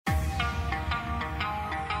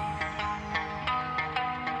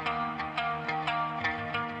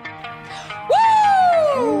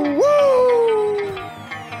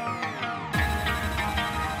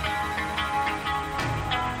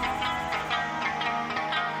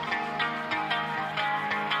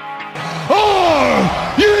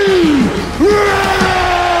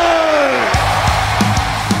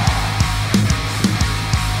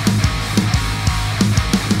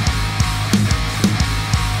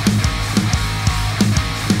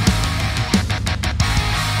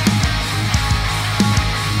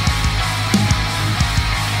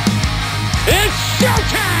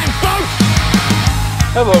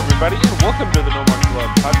Hello, everybody, and welcome to the No More Club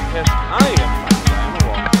podcast. I am Mike Ryan,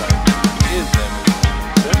 alongside me is Evan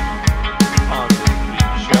Williamson. On this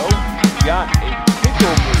week's show, we got a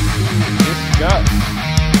takeover to discuss.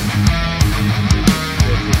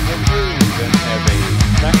 The takeover, we then have a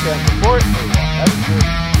SmackDown report, a Raw after,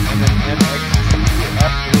 and an NXT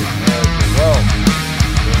after as well.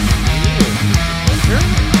 Joining me is Mr. Butcher,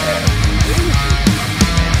 as always,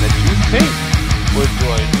 and the Juice Pink would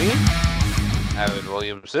join me. Evan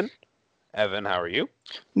Williamson. Evan, how are you?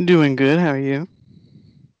 Doing good. How are you?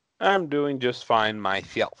 I'm doing just fine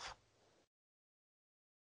myself.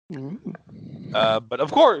 But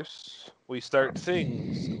of course, we start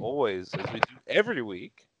things always, as we do every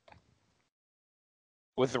week,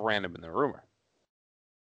 with the random and the rumor.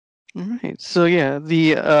 All right. So yeah,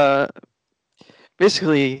 the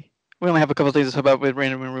basically we only have a couple things to talk about with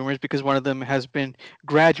random and rumors because one of them has been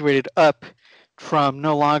graduated up from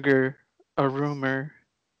no longer a rumor,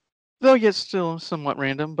 though yet still somewhat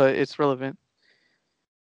random, but it's relevant.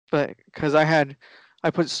 But because I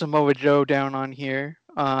put Samoa Joe down on here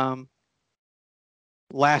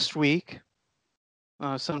last week,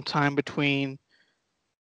 sometime between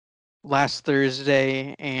last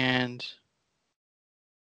Thursday and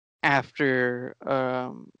after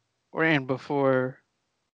and before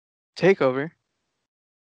Takeover.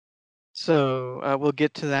 So we'll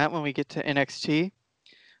get to that when we get to NXT.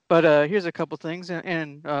 But here's a couple things,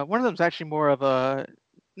 and one of them is actually more of a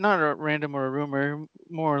not a random or a rumor,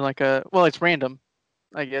 more like it's random,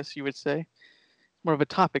 I guess you would say, more of a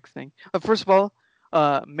topic thing. First of all,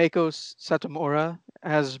 Meiko Satomura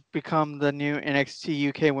has become the new NXT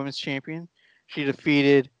UK Women's Champion. She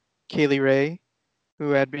defeated Kaylee Ray, who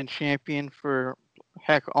had been champion for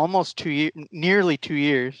almost 2 years, nearly 2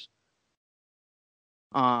 years.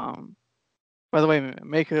 By the way,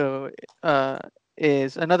 Meiko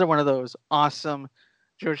is another one of those awesome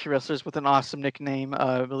Joshi wrestlers with an awesome nickname.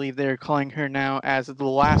 I believe they're calling her now as the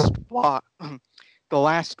last the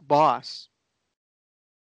last boss.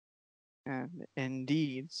 And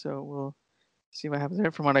indeed, so we'll see what happens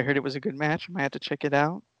there. From what I heard, it was a good match. I might have to check it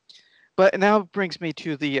out. But now brings me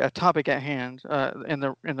to the topic at hand, in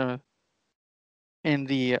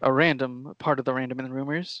the random part of the random and the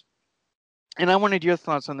rumors. And I wanted your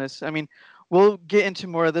thoughts on this. I mean, we'll get into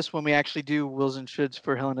more of this when we actually do Wills and Shoulds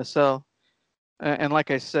for Hell in a Cell. And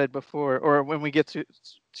like I said before, or when we get to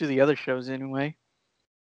the other shows anyway.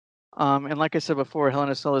 And like I said before, Hell in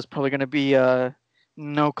a Cell is probably going to be a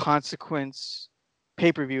no consequence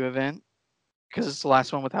pay-per-view event because it's the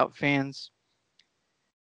last one without fans.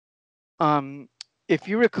 If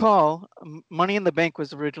you recall, Money in the Bank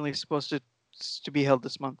was originally supposed to be held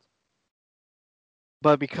this month.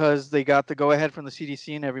 But because they got the go-ahead from the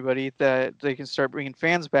CDC and everybody that they can start bringing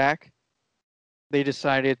fans back, they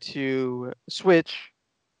decided to switch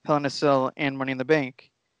Hell in a Cell and Money in the Bank.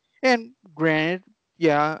 And granted,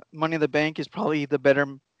 yeah, Money in the Bank is probably the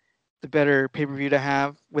better pay-per-view to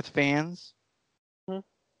have with fans,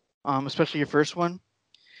 especially your first one.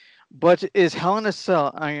 But is Hell in a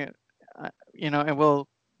Cell, and we'll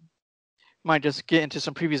might just get into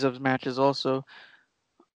some previews of matches also.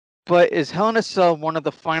 But is Hell in a Cell one of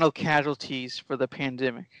the final casualties for the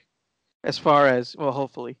pandemic? As far as, well,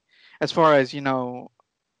 hopefully, as far as,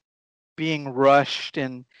 being rushed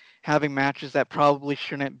and having matches that probably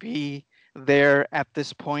shouldn't be there at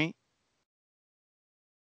this point?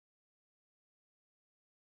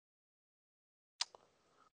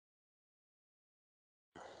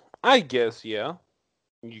 I guess, yeah.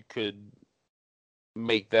 You could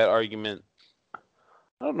make that argument.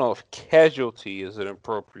 I don't know if casualty is an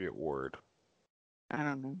appropriate word. I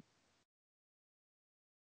don't know.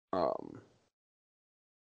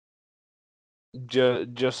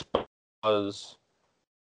 Just because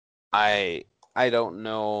I don't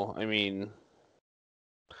know. I mean,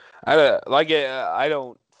 I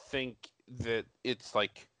don't think that it's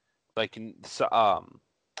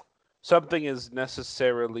something is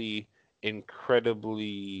necessarily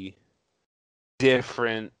incredibly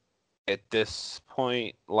different at this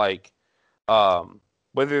point. Whether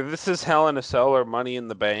this is Hell in a Cell or Money in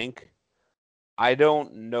the Bank, I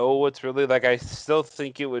don't know what's really like. I still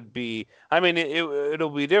think it would be. I mean, it'll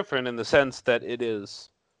be different in the sense that it is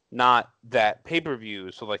not that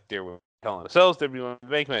pay-per-view. So there were Hell in a Cells, there would be Money in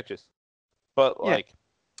the Bank matches, but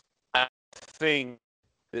I think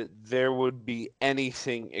that there would be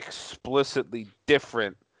anything explicitly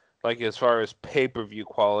different, as far as pay-per-view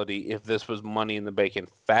quality, if this was Money in the Bank and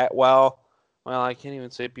Fat. Well, I can't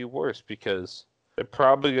even say it'd be worse because they're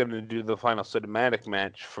probably going to do the final cinematic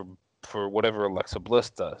match for whatever Alexa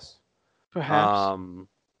Bliss does. Perhaps.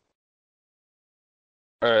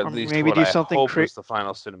 Or at Or least maybe what do I something hope is the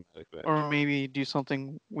final cinematic match. or maybe do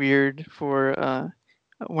something weird for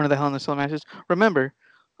one of the Hell in a Cell matches. Remember,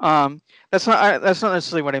 that's not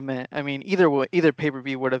necessarily what I meant. I mean, either pay per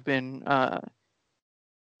view would have been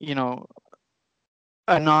you know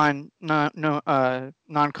a non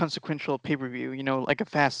consequential pay per view. You know, like a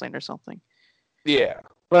Fastlane or something. Yeah.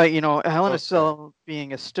 But you know, Hell in a Okay. Cell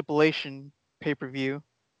being a stipulation pay per view,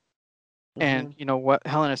 and you know what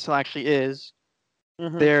Hell in a Cell actually is.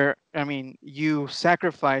 There, I mean, you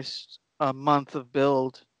sacrificed a month of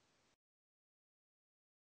build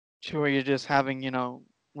to where you're just having, you know,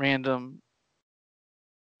 random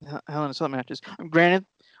Hell in a Cell matches. Granted,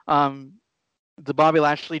 the Bobby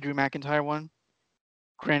Lashley Drew McIntyre one,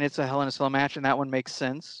 granted it's a Hell in a Cell match, and that one makes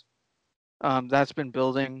sense. That's been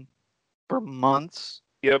building for months.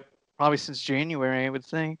 Yep. Probably since January, I would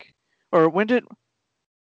think. Or when did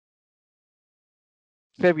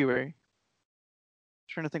February?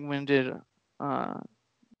 I'm trying to think when did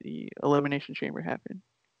the Elimination Chamber happen?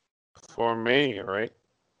 For me, right?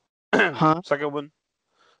 Huh? Second one.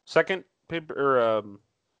 Second paper or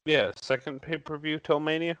second pay-per-view till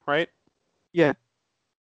Mania, right? Yeah.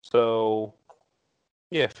 So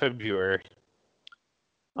yeah, February.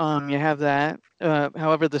 You have that.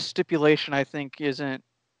 However, the stipulation I think isn't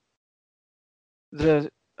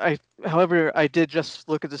however, I did just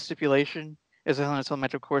look at the stipulation as a Hell in a Cell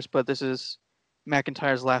match, of course, but this is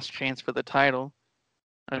McIntyre's last chance for the title.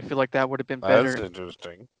 I feel like that would have been better. That's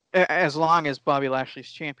interesting. As long as Bobby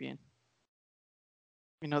Lashley's champion.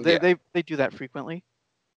 You know, they do that frequently.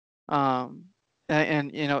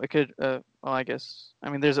 And you know, it could well, I guess, I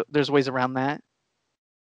mean, there's ways around that.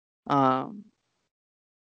 And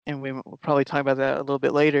we'll probably talk about that a little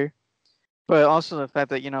bit later. But also the fact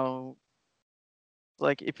that, you know,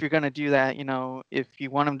 like if you're gonna do that, you know, if you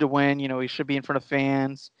want him to win, you know, he should be in front of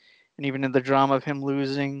fans, and even in the drama of him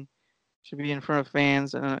losing, should be in front of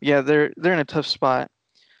fans. And yeah, they're in a tough spot.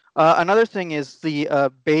 Another thing is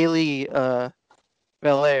the Bailey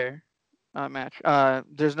Belair match.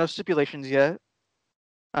 There's no stipulations yet.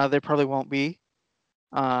 There probably won't be.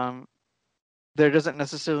 There doesn't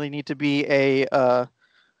necessarily need to be a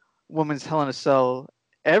women's Hell in a Cell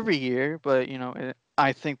every year, but you know,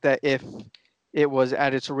 I think that if it was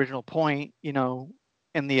at its original point, you know,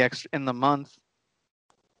 in the month,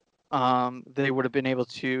 they would have been able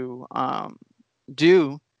to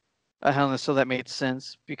do a Hell in a Cell that made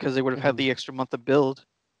sense because they would have had the extra month of build.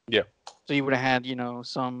 Yeah. So you would have had, you know,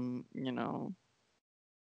 some, you know,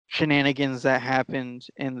 shenanigans that happened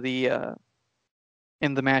in the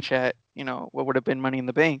match at, you know, what would have been Money in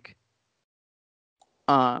the Bank.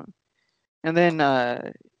 And then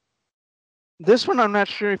this one, I'm not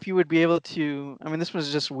sure if you would be able to. I mean, this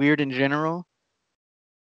was just weird in general,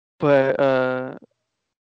 but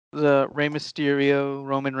the Rey Mysterio,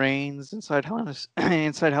 Roman Reigns inside Hell in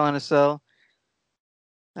a Cell,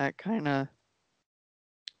 that kind of,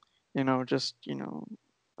 you know, just, you know,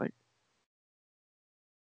 like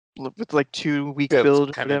with like 2 week build,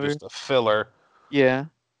 it's kind whatever. of just a filler. Yeah.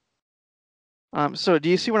 So do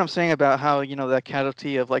you see what I'm saying about how, you know, that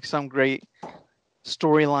casualty of like some great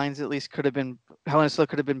storylines at least could have been Hell in a Cell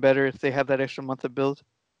could have been better if they had that extra month of build?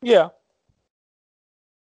 Yeah.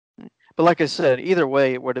 But like I said, either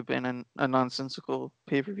way, it would have been a nonsensical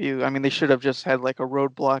pay per view. I mean, they should have just had like a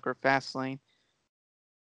Roadblock or Fastlane,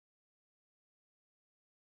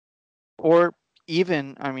 or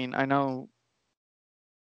even, I mean, I know.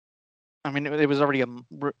 I mean, it was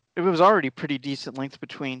already pretty decent length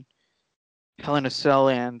between Hell in a Cell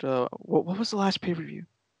and what was the last pay per view?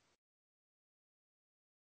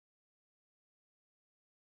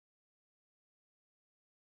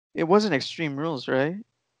 It wasn't Extreme Rules, right?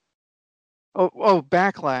 Oh,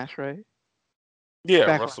 Backlash, right? Yeah,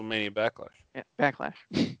 Backlash. WrestleMania Backlash. Yeah,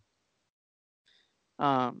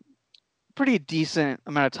 Backlash. Pretty decent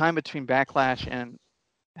amount of time between Backlash and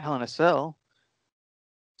Hell in a Cell.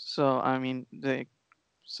 So I mean, they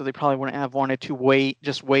probably wouldn't have wanted to wait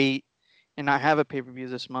and not have a pay per view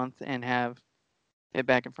this month and have it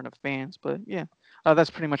back in front of fans. But yeah, that's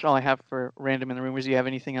pretty much all I have for Random in the Rumors. Do you have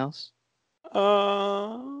anything else?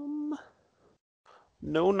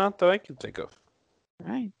 No, not that I can think of.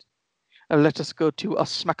 All right. Let us go to a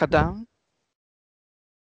SmackDown.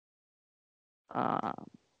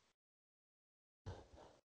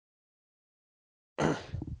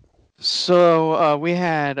 So we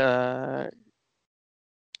had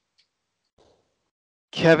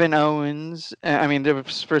Kevin Owens. I mean, there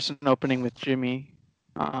was first an opening with Jimmy,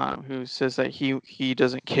 who says that he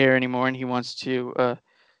doesn't care anymore and he wants the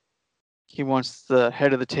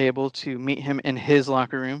head of the table to meet him in his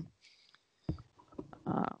locker room.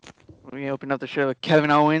 We opened up the show. Kevin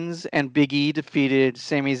Owens and Big E defeated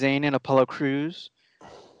Sami Zayn and Apollo Crews.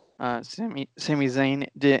 Sami Zayn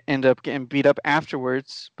did end up getting beat up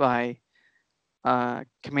afterwards by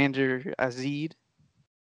Commander Aziz,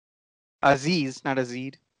 not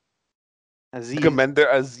Aziz. Commander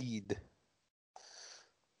Aziz.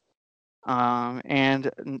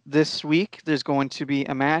 And this week there's going to be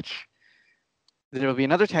a match. There will be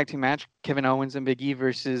another tag team match: Kevin Owens and Big E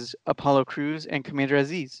versus Apollo Crews and Commander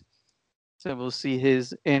Aziz. So we'll see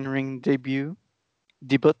his in-ring debut.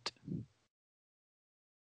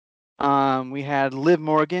 We had Liv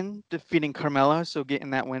Morgan defeating Carmella, so getting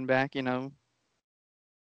that win back,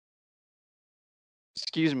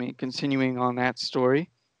 continuing on that story.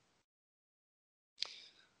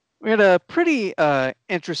 We had a pretty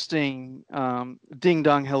interesting ding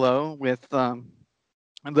dong hello with the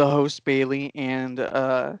host Bayley and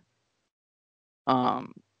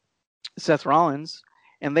Seth Rollins,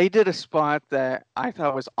 and they did a spot that I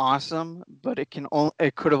thought was awesome, but it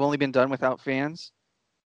could have only been done without fans.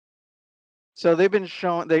 So they've been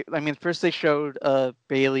showing. First they showed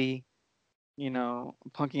Bayley,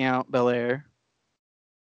 punking out Belair.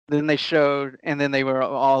 Then they showed, and then they were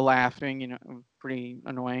all laughing, pretty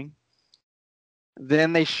annoying.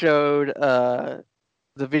 Then they showed the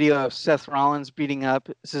video of Seth Rollins beating up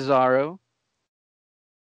Cesaro,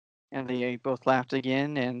 and they both laughed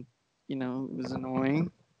again, and it was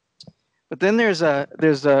annoying. But then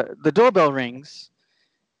the doorbell rings,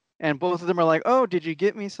 and both of them are like, "Oh, did you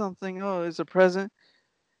get me something? Oh, it's a present."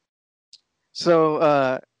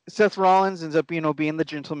 So Seth Rollins ends up being the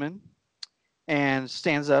gentleman, and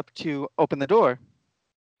stands up to open the door.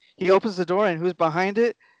 He opens the door, and who's behind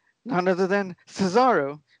it? None other than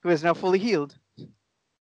Cesaro, who is now fully healed.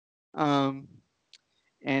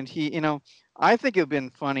 And he, I think it would have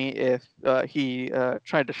been funny if he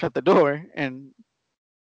tried to shut the door and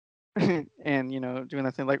doing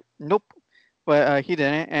that thing like, nope. But he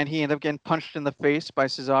didn't, and he ended up getting punched in the face by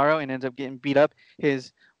Cesaro and ended up getting beat up.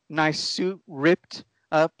 His nice suit ripped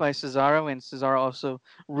up by Cesaro, and Cesaro also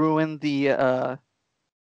ruined the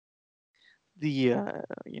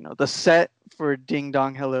set for Ding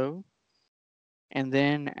Dong Hello. And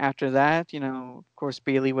then after that, of course,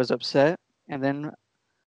 Bayley was upset, and then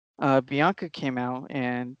Bianca came out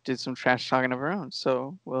and did some trash talking of her own.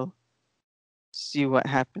 So we'll see what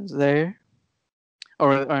happens there.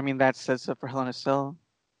 Or that sets up for Hell in a Cell.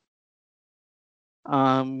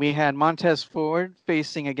 We had Montez Ford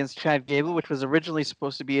facing against Chad Gable, which was originally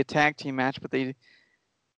supposed to be a tag team match, but they,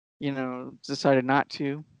 decided not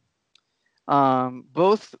to.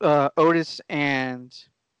 Both Otis and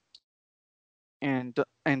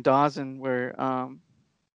Dawson or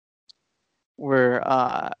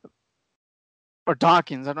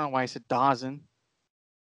Dawkins. I don't know why I said Dawson.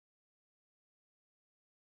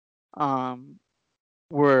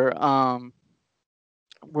 Were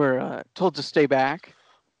told to stay back,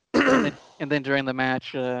 and then during the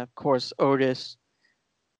match, of course, Otis,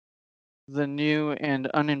 the new and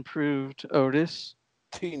unimproved Otis.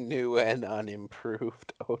 The new and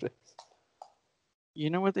unimproved Otis. You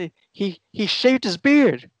know what he shaved his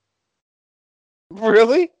beard.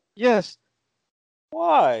 Really? Yes.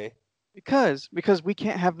 Why? Because we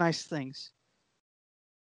can't have nice things.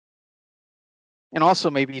 And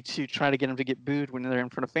also maybe to try to get them to get booed when they're in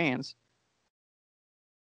front of fans.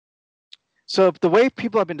 So the way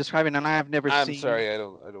people have been describing, and I have never seen. I'm sorry, I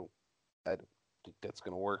don't think that's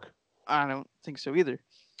gonna work. I don't think so either.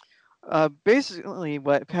 Basically,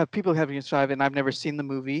 what people have been describing, and I've never seen the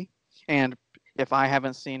movie, and if I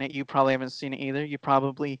haven't seen it, you probably haven't seen it either. You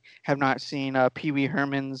probably have not seen Pee Wee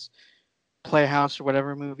Herman's Playhouse or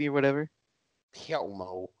whatever movie or whatever. Hell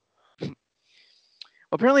no.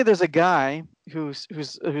 Apparently, there's a guy who's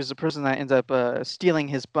the person that ends up stealing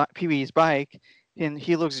his Pee Wee's bike, and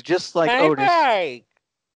he looks just like Otis. Bike.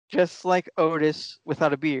 Just like Otis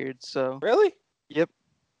without a beard. So really? Yep.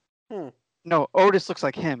 No, Otis looks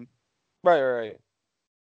like him. Right.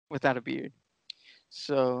 Without a beard.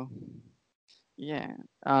 So, yeah.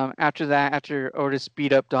 After that, after Otis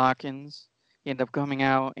beat up Dawkins, he ended up coming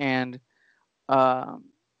out and I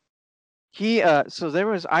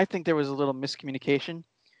think there was a little miscommunication.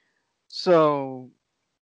 So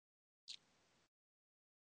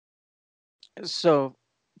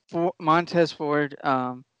Montez Ford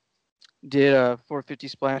did a 450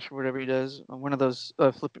 splash or whatever he does, one of those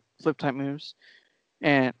flip type moves,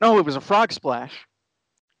 and no, it was a frog splash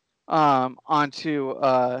onto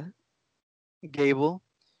Gable,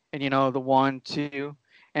 and the 1-2,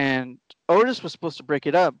 and Otis was supposed to break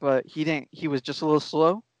it up, but he didn't. He was just a little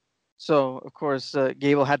slow, so of course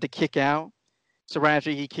Gable had to kick out. So right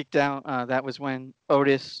after he kicked out, that was when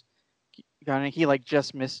Otis got it. He like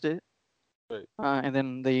just missed it. Right. And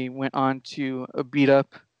then they went on to beat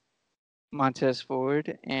up Montez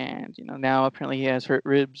Ford, and now apparently he has hurt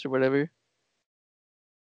ribs or whatever.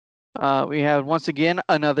 We have once again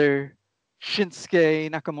another Shinsuke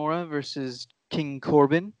Nakamura versus King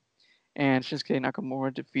Corbin, and Shinsuke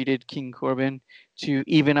Nakamura defeated King Corbin to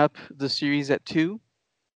even up the series at 2.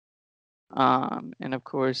 And of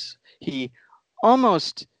course, he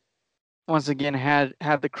almost once again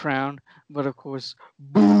had the crown, but of course,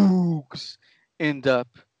 Boogs end up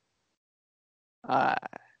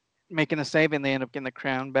making a save, and they end up getting the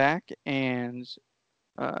crown back. And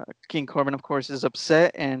King Corbin, of course, is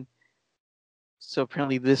upset, and so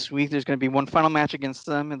apparently this week there's going to be one final match against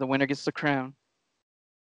them, and the winner gets the crown.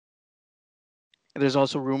 And there's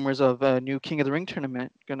also rumors of a new King of the Ring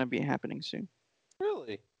tournament going to be happening soon.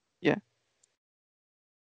 Really? Yeah.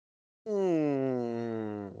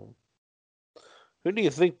 Who do you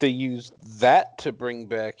think they used that to bring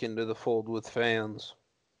back into the fold with fans?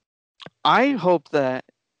 I hope that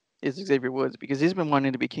is Xavier Woods, because he's been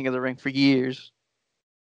wanting to be King of the Ring for years.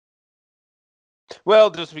 Well,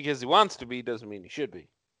 just because he wants to be doesn't mean he should be.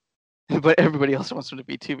 But everybody else wants him to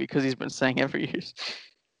be too, because he's been saying it for years.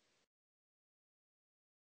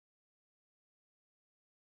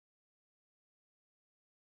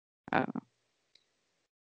 I don't know.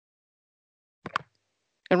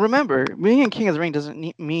 And remember, being a King of the Ring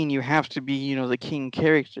doesn't mean you have to be, the king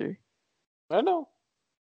character. I know.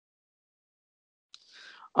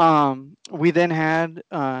 We then had,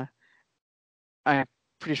 I'm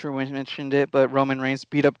pretty sure we mentioned it, but Roman Reigns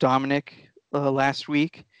beat up Dominic last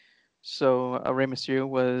week. So Rey Mysterio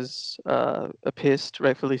was pissed,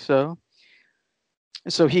 rightfully so.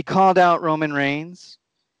 So he called out Roman Reigns,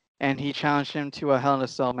 and he challenged him to a Hell in a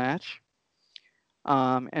Cell match.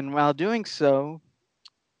 And while doing so,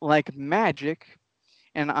 like magic,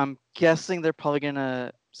 and I'm guessing they're probably going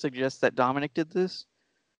to suggest that Dominic did this,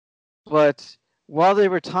 but while they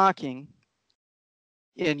were talking,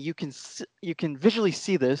 and you can visually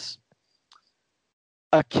see this,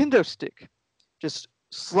 a kendo stick just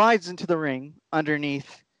slides into the ring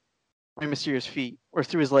underneath Rey Mysterio's feet, or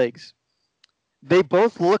through his legs. They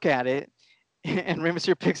both look at it, and Rey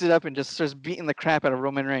Mysterio picks it up and just starts beating the crap out of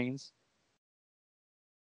Roman Reigns.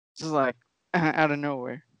 This is like out of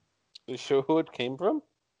nowhere. They show who it came from?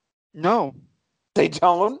 No. They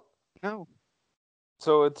don't? No.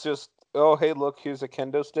 So it's just, oh, hey, look, here's a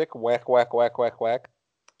kendo stick. Whack, whack, whack, whack, whack.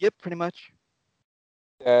 Yep, pretty much.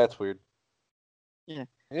 Yeah, that's weird. Yeah.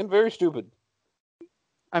 And very stupid.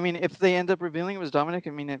 I mean, if they end up revealing it was Dominic, I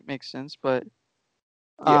mean, it makes sense, but...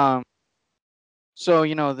 Yeah. So,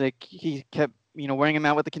 he kept, wearing him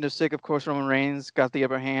out with the kendo stick. Of course, Roman Reigns got the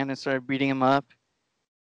upper hand and started beating him up.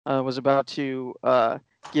 Was about to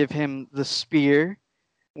give him the spear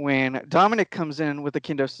when Dominic comes in with the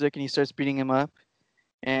kendo stick and he starts beating him up.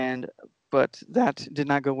 But that did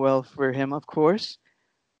not go well for him, of course,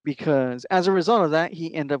 because as a result of that,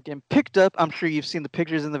 he ended up getting picked up. I'm sure you've seen the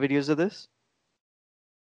pictures and the videos of this.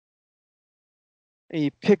 He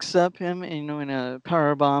picks up him, in a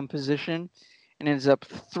powerbomb position, and ends up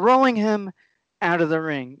throwing him out of the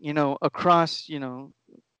ring, across,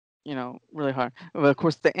 really hard. But of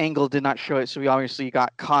course, the angle did not show it, so he obviously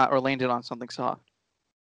got caught or landed on something soft.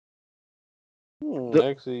 I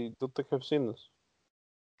actually don't think I've seen this.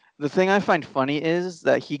 The thing I find funny is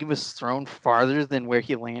that he was thrown farther than where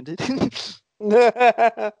he landed.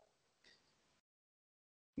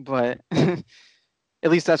 But at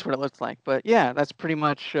least that's what it looks like. But yeah, that's pretty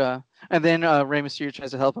much. And then Rey Mysterio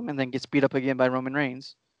tries to help him and then gets beat up again by Roman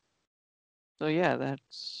Reigns. So yeah,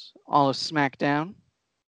 that's all of SmackDown.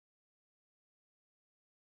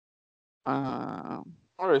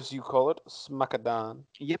 Or as you call it, Smackadon.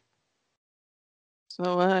 Yep. So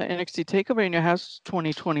NXT Takeover in Your House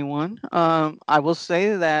 2021. I will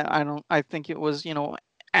say that I think it was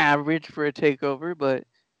average for a takeover, but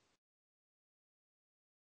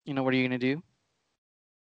what are you gonna do?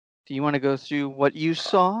 Do you want to go through what you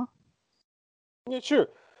saw? Yeah, sure.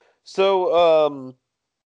 So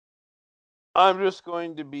I'm just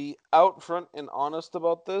going to be out front and honest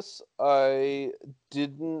about this. It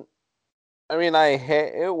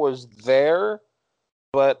was there,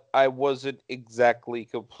 but I wasn't exactly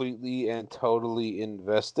completely and totally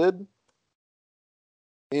invested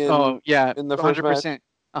in the first match.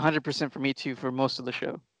 100% for me too for most of the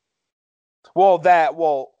show. Well,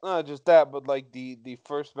 not just that, but like the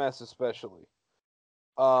first match especially.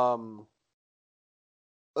 I'm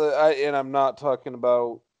not talking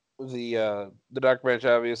about the dark match.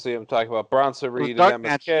 Obviously, I'm talking about Bronson Reed and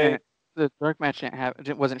MSK. The dark match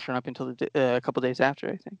wasn't shown up until a couple days after,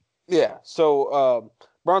 I think. Yeah. So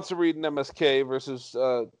Bronson Reed and MSK versus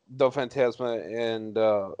Del Fantasma and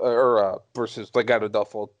versus Legado del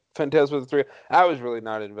Fantasma 3. I was really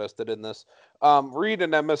not invested in this. Reed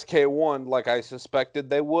and MSK won like I suspected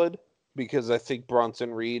they would, because I think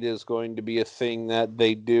Bronson Reed is going to be a thing that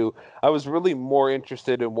they do. I was really more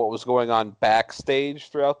interested in what was going on backstage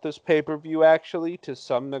throughout this pay-per-view, actually, to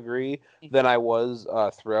some degree, than I was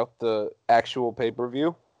throughout the actual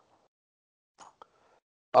pay-per-view.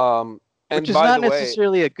 Which is not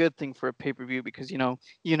necessarily a good thing for a pay-per-view, because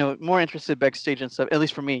more interested backstage and stuff. At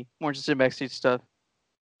least for me, more interested in backstage stuff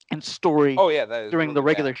and story. Oh yeah, that is during really the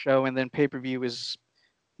regular bad. show, and then pay-per-view is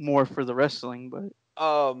more for the wrestling. But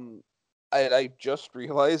I just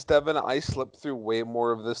realized, Evan, I slipped through way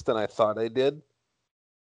more of this than I thought I did.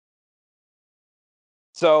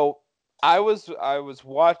 So I was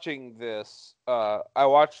watching this. I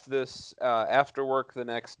watched this after work the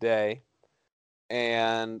next day,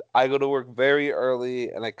 and I go to work very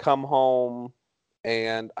early, and I come home,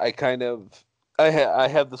 and I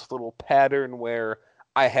have this little pattern where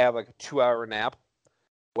I have like a 2-hour nap.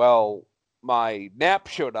 Well, my nap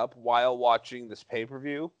showed up while watching this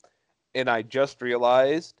pay-per-view, and I just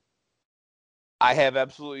realized I have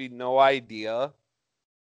absolutely no idea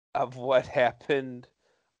of what happened.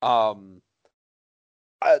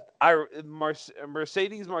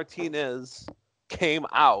 Mercedes Martinez came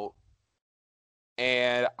out,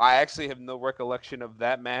 and I actually have no recollection of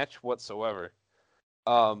that match whatsoever.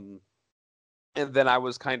 And then I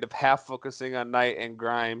was kind of half focusing on Knight and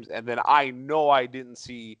Grimes, and then I know I didn't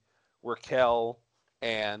see Raquel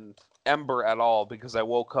and Ember at all, because I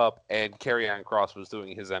woke up and Karrion Kross was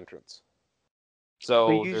doing his entrance.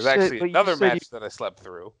 So there's actually another match that I slept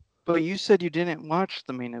through. But you said you didn't watch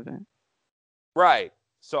the main event. Right.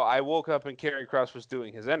 So I woke up and Karrion Kross was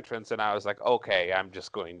doing his entrance, and I was like, okay, I'm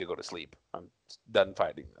just going to go to sleep. I'm done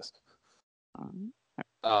fighting this.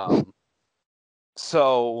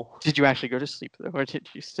 So did you actually go to sleep though, or did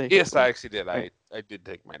you stay? Yes, I actually did. Right. I did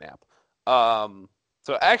take my nap.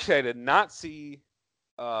 So actually, I did not see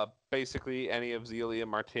basically any of Xia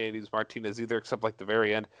Martinez either, except like the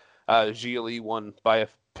very end. Xia Li won by a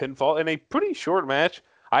pinfall in a pretty short match.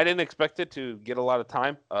 I didn't expect it to get a lot of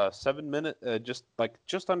time. 7 minutes,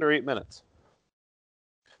 just under 8 minutes.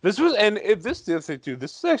 This was, and if this is the other thing too,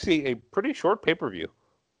 this is actually a pretty short pay-per-view.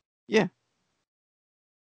 Yeah.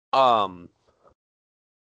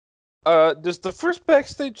 Does the first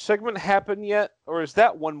backstage segment happen yet, or is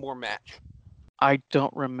that one more match? I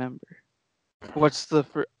don't remember. What's the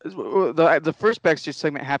first backstage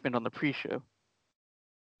segment happened on the pre-show?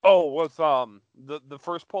 Oh, with the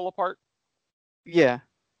first pull apart? Yeah.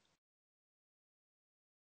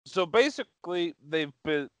 So basically, they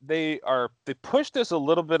pushed this a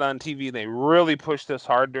little bit on TV. They really pushed this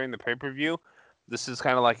hard during the pay-per-view. This is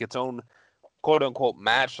kind of like its own quote unquote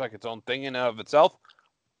match, like its own thing in and of itself.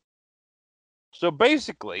 So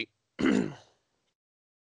basically, in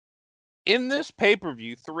this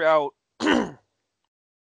pay-per-view throughout,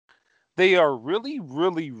 they are really,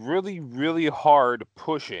 really, really, really hard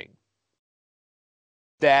pushing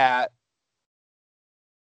that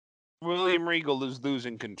William Regal is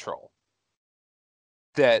losing control.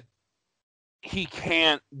 That he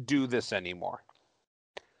can't do this anymore.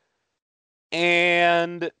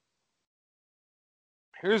 And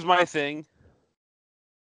here's my thing.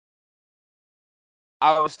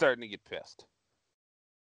 I was starting to get pissed.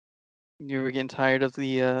 You were getting tired of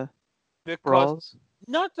the brawls?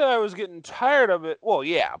 Not that I was getting tired of it. Well,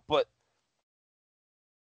 yeah, but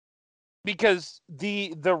because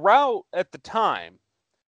the route at the time,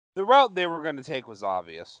 the route they were going to take was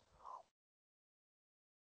obvious.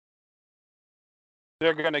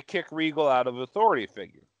 They're going to kick Regal out of authority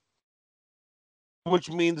figure, which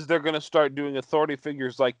means they're going to start doing authority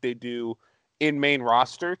figures like they do in main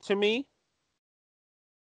roster to me,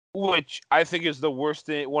 which I think is the worst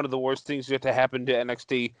thing, one of the worst things yet to happen to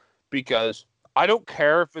NXT, because I don't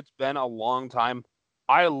care if it's been a long time.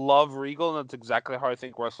 I love Regal, and that's exactly how I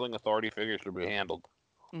think wrestling authority figures should be handled.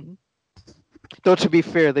 Mm-hmm. Though, to be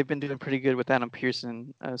fair, they've been doing pretty good with Adam Pearce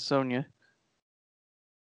and Sonya.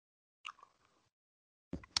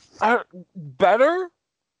 Better,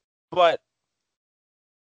 but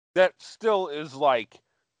that still is like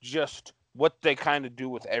just what they kind of do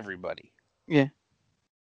with everybody. Yeah.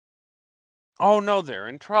 Oh no, they're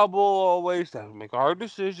in trouble always. They have to make a hard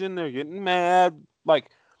decision. They're getting mad. But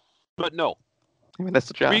no. I mean, that's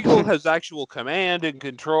the job. Regal has actual command and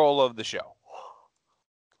control of the show.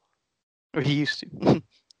 Or he used to.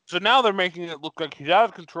 So now they're making it look like he's out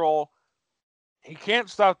of control. He can't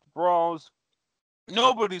stop the brawls.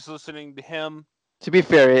 Nobody's listening to him. To be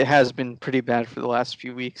fair, it has been pretty bad for the last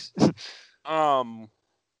few weeks.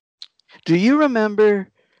 Do you remember?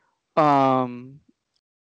 I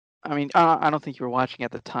mean, I don't think you were watching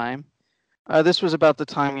at the time. This was about the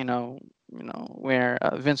time, where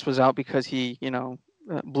Vince was out because he,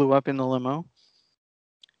 blew up in the limo,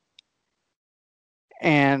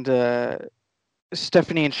 and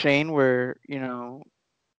Stephanie and Shane were,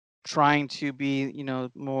 trying to be,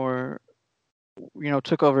 more,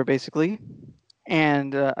 took over basically.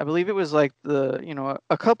 And I believe it was like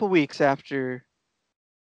a couple weeks after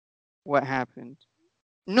what happened.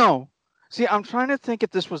 No, see, I'm trying to think if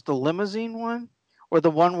this was the limousine one or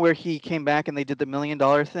the one where he came back and they did the $1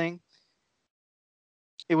 million thing.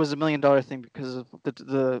 It was $1 million thing because of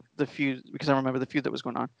the feud, because I remember the feud that was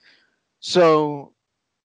going on. So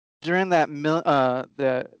during that the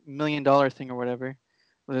 $1 million thing or whatever,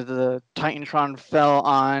 where the Titantron fell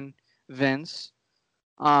on Vince,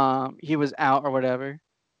 he was out or whatever,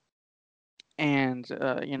 and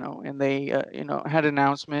and they had an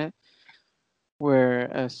announcement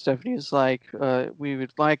where Stephanie was like, "We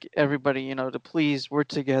would like everybody, to please work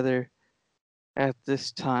together at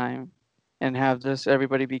this time and have this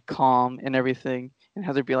everybody be calm and everything and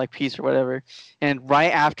have there be like peace or whatever." And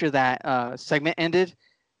right after that segment ended,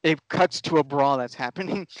 it cuts to a brawl that's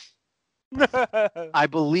happening. I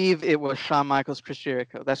believe it was Shawn Michaels, Chris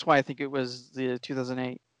Jericho. That's why I think it was the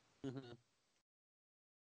 2008. Mhm.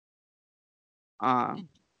 Um,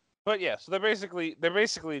 But yeah, so they're basically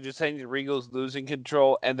just saying that Regal's losing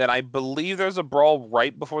control, and then I believe there's a brawl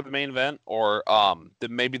right before the main event, or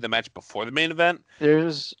maybe the match before the main event.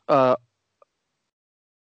 there's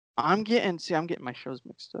I'm getting my shows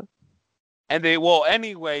mixed up. And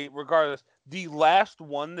anyway, regardless, the last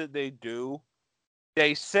one that they do,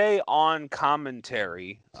 they say on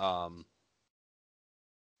commentary, I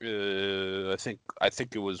think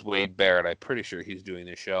it was Wade Barrett. I'm pretty sure he's doing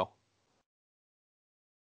this show.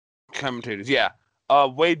 Commentators, yeah.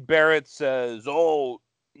 Wade Barrett says, "Oh,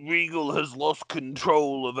 Regal has lost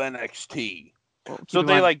control of NXT." Well, So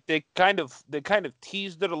they kind of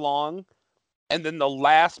teased it along, and then the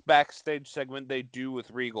last backstage segment they do with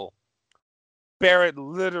Regal, Barrett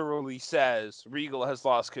literally says Regal has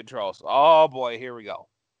lost control. So, oh boy, here we go.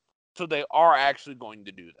 So they are actually going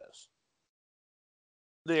to do this.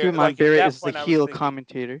 keep They're in mind like at Barrett that is the point I was heel thinking,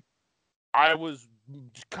 commentator. I was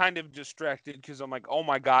kind of distracted because I'm like, oh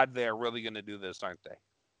my god, they're really going to do this, aren't they?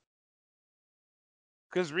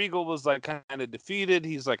 Because Regal was like kind of defeated.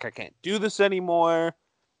 He's like, I can't do this anymore.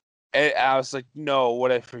 And I was like, no,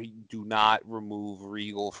 whatever. Do not remove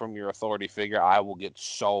Regal from your authority figure. I will get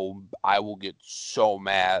so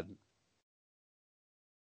mad.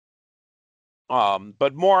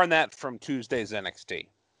 But more on that from Tuesday's NXT.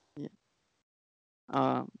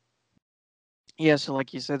 Yeah. Yeah. So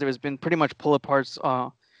like you said, there's been pretty much pull aparts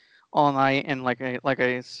all night, and like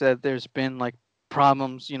I said, there's been like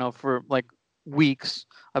problems, for like weeks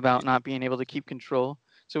about not being able to keep control.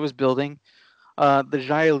 So it was building. The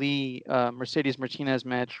Xia Li Mercedes Martinez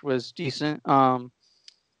match was decent. Xia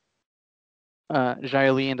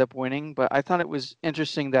Li ended up winning, but I thought it was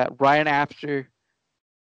interesting that right after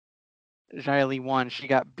Xia Li won, she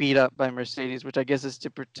got beat up by Mercedes, which I guess is to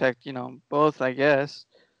protect, both. I guess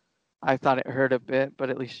I thought it hurt a bit, but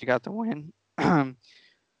at least she got the win. And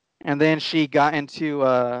then she got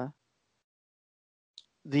into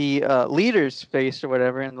the leader's face or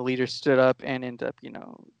whatever, and the leader stood up and ended up,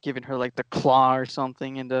 giving her like the claw or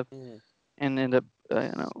something, and ended up,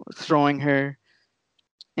 throwing her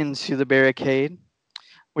into the barricade.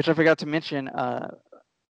 Which I forgot to mention,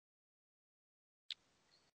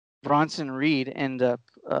 Bronson Reed ended up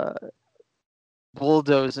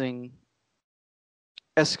bulldozing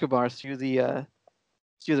Escobar through the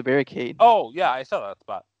barricade. Oh yeah, I saw that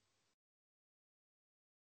spot.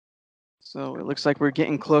 So it looks like we're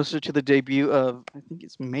getting closer to the debut of, I think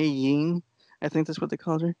it's Mei Ying. I think that's what they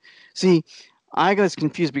called her. See, I got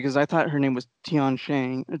confused because I thought her name was Tian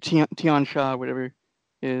Shang, Tian Sha, whatever it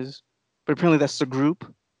is. But apparently that's the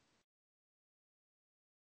group.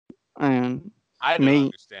 And I don't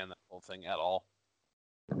understand that whole thing at all.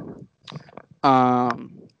 Of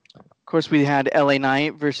course, we had LA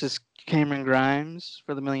Knight versus Cameron Grimes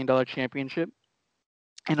for the $1 Million Championship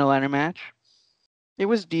in a ladder match. It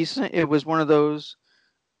was decent. It was one of those,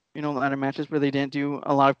 ladder matches where they didn't do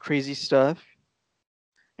a lot of crazy stuff.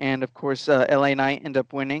 And of course, LA Knight ended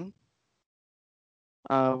up winning.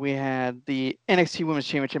 We had the NXT Women's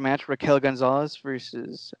Championship match, Raquel Gonzalez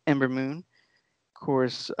versus Ember Moon. Of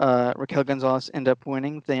course, Raquel Gonzalez ended up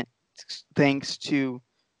winning thanks to,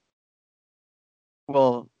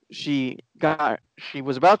 well, she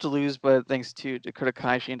was about to lose, but thanks to Dakota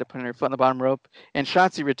Kai, she ended up putting her foot on the bottom rope. And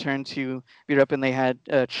Shotzi returned to beat her up, and they had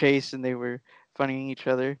Chase, and they were fighting each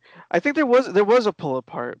other. I think there was a pull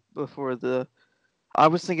apart before the. I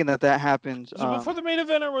was thinking that happened. Was it before the main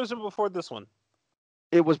event or was it before this one?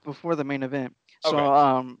 It was before the main event. So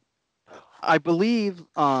Okay. I believe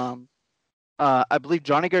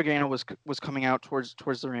Johnny Gargano was coming out towards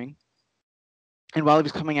the ring, and while he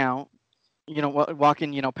was coming out,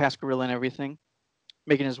 walking past Gorilla and everything,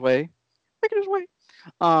 making his way,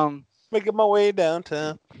 Making my way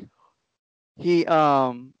downtown. he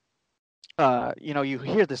you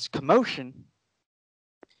hear this commotion,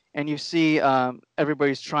 and you see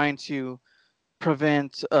everybody's trying to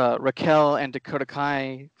prevent Raquel and Dakota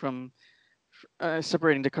Kai from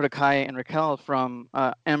separating Dakota Kai and Raquel from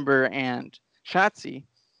Ember and Shotzi.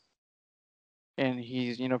 And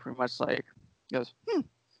he's, pretty much like, goes,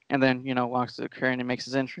 and then, walks to the curtain and makes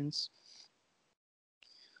his entrance.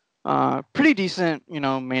 Pretty decent,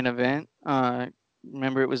 main event.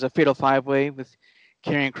 Remember, it was a fatal 5-way with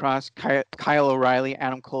Karrion Kross, Kyle O'Reilly,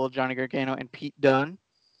 Adam Cole, Johnny Gargano, and Pete Dunne.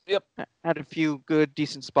 Yep. Had a few good,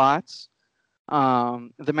 decent spots. The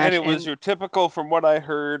match, and it was your typical, from what I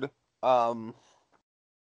heard,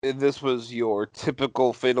 this was your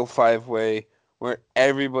typical fatal 5-way where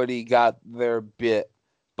everybody got their bit,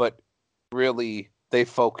 but really they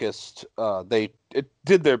focused. They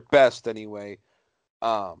did their best anyway,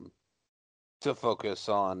 to focus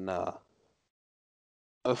on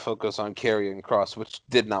Karrion Kross, which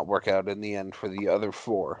did not work out in the end for the other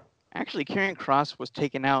 4. Actually, Karrion Kross was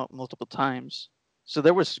taken out multiple times, so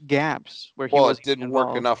there was gaps where he Well, was. it didn't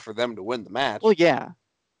work enough for them to win the match. Well, yeah.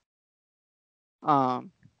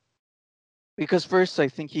 Because first I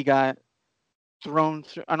think he got thrown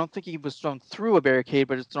through. I don't think he was thrown through a barricade,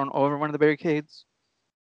 but it's thrown over one of the barricades.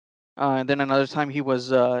 And then another time he was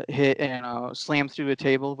hit and slammed through a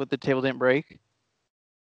table, but the table didn't break.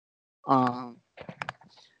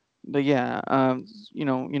 But yeah,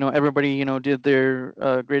 everybody did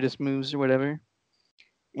their greatest moves or whatever,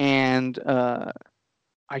 and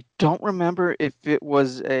I don't remember if it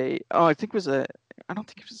was a. Oh, I think it was a. I don't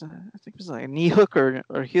think it was a. I think it was like a knee hook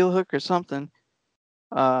or heel hook or something.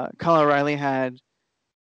 Kyle O'Reilly had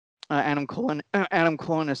Adam Cole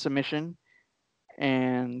in a submission,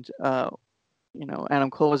 and Adam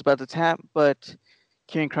Cole was about to tap, but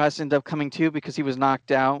Karrion Kross ended up coming to because he was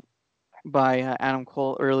knocked out by Adam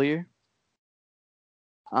Cole earlier.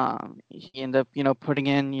 He ended up putting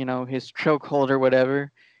in his chokehold or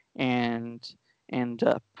whatever, and end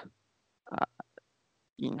up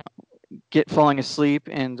falling asleep,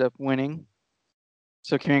 end up winning.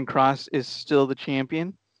 So Karrion Kross is still the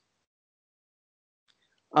champion.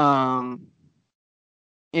 Yeah,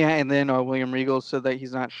 and then William Regal said that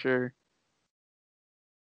he's not sure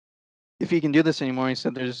if he can do this anymore. He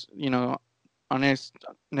said there's, on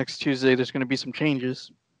next Tuesday there's going to be some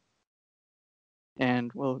changes,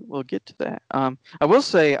 and we'll get to that. I will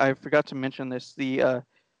say I forgot to mention this. They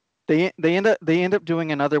end up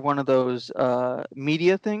doing another one of those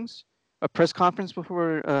media things, a press conference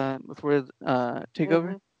before Takeover.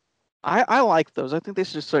 Mm-hmm. I like those. I think they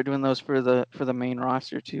should start doing those for the main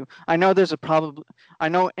roster too. I know there's I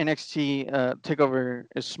know NXT Takeover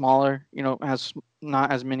is smaller, has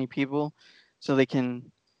not as many people, so they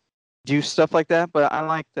can do stuff like that. But I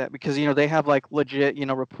like that because they have like legit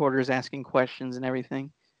reporters asking questions and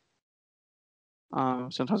everything.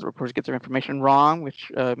 Sometimes reporters get their information wrong,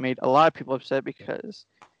 which made a lot of people upset because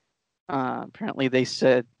apparently they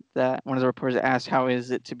said that one of the reporters asked, "How is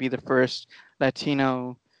it to be the first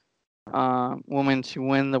Latino woman to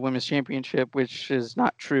win the women's championship," which is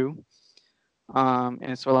not true.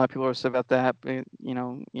 And so a lot of people are upset about that. But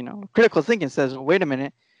critical thinking says, well, wait a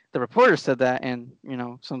minute, the reporter said that, and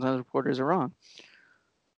sometimes reporters are wrong.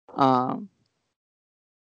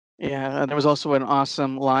 Yeah, there was also an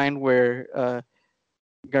awesome line where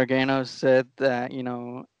Gargano said that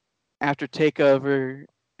after Takeover,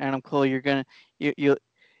 Adam Cole, you're gonna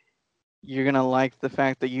like the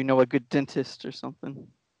fact that a good dentist or something.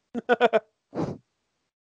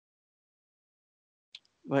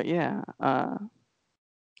 But yeah,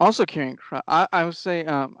 also Karrion Kross, I would say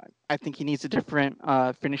I think he needs a different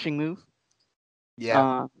finishing move.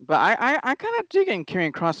 Yeah. But I kind of dig in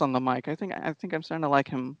Karrion Kross on the mic. I think I'm starting to like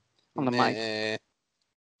him on the mic.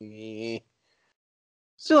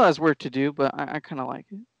 Still has work to do, but I kind of like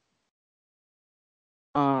it.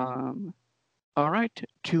 All right,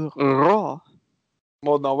 to Raw.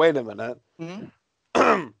 Well, no, wait a minute.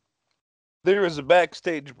 Mm-hmm. There was a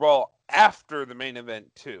backstage brawl after the main event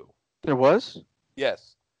too. There was?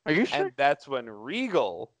 Yes. Are you sure? And that's when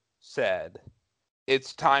Regal said,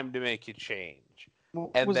 "It's time to make a change."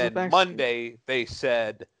 And then Monday they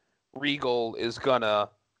said Regal is gonna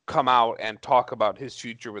come out and talk about his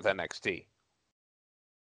future with NXT.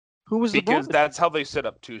 Who was the brawl because between? that's how they set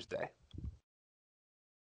up Tuesday.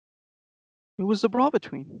 Who was the brawl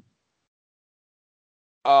between?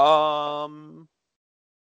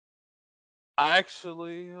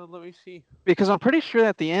 Actually, let me see. Because I'm pretty sure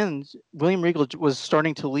at the end, William Regal was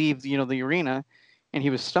starting to leave, the arena, and he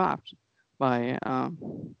was stopped by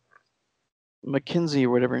Mackenzie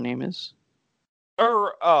or whatever her name is.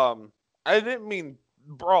 Or I didn't mean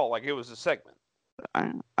brawl like it was a segment.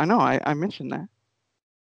 I know. I mentioned that.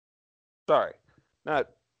 Sorry,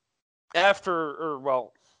 not after. Or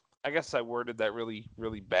well, I guess I worded that really,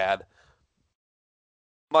 really bad.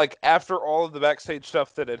 Like after all of the backstage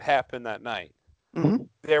stuff that had happened that night,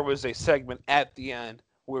 there was a segment at the end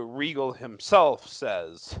where Regal himself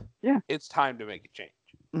says, "Yeah, it's time to make a change,"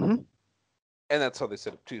 and that's how they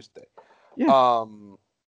set up Tuesday. Yeah.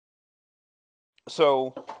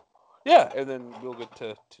 So, yeah, and then we'll get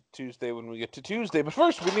to Tuesday when we get to Tuesday. But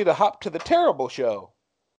first, we need to hop to the terrible show.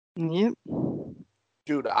 Yep.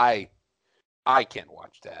 Dude, I can't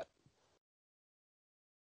watch that.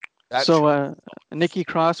 So Nikki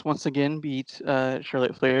Cross once again beat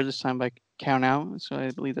Charlotte Flair, this time by count out. So I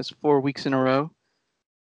believe that's 4 weeks in a row.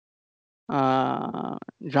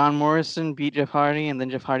 John Morrison beat Jeff Hardy, and then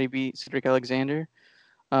Jeff Hardy beat Cedric Alexander.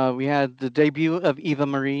 We had the debut of Eva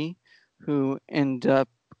Marie, who ended up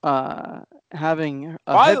having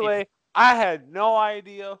a By the way, I had no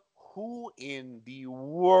idea who in the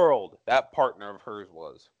world that partner of hers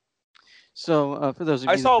was. So for those of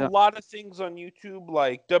you, I saw a lot of things on YouTube,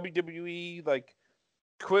 like WWE, like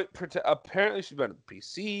apparently she's been at the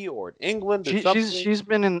PC or in England or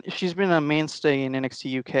something. She's been a mainstay in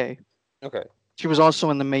NXT UK. Okay. She was also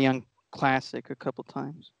in the Mae Young Classic a couple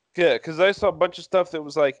times. Yeah, because I saw a bunch of stuff that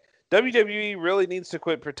was like WWE really needs to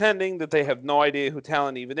quit pretending that they have no idea who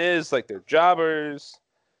talent even is, like they're jobbers,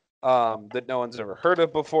 that no one's ever heard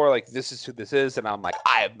of before. Like this is who this is, and I'm like,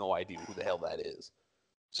 I have no idea who the hell that is.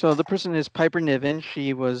 So the person is Piper Niven.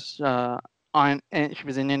 She was she was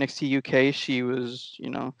in NXT UK. She was,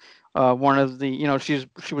 one of the,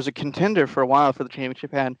 she was a contender for a while for the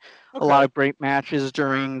championship. Had a lot of great matches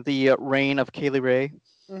during the reign of Kaylee Ray.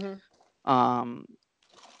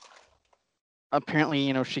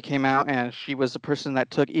 Apparently, she came out and she was the person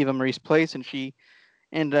that took Eva Marie's place, and she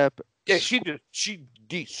ended up. Yeah, she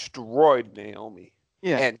destroyed Naomi.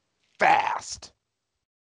 Yeah, and fast.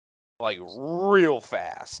 Like real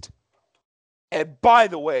fast. And by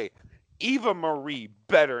the way, Eva Marie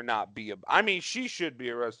better not be she should be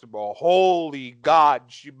arrested, but holy God,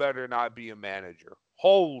 she better not be a manager.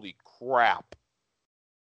 Holy crap.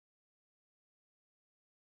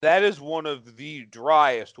 That is one of the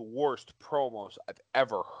driest, worst promos I've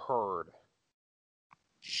ever heard.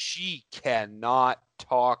 She cannot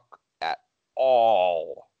talk at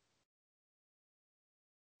all.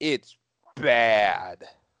 It's bad.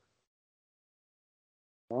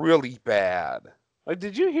 Really bad. Like,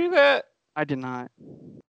 did you hear that? I did not.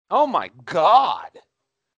 Oh my God.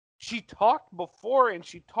 She talked before and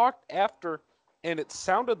she talked after, and it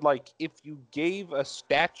sounded like if you gave a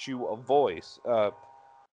statue a voice. I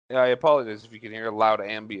apologize if you can hear loud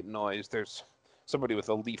ambient noise. There's somebody with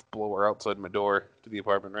a leaf blower outside my door to the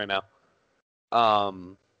apartment right now.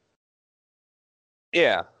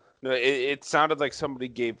 Yeah. No, it sounded like somebody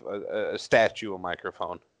gave a statue a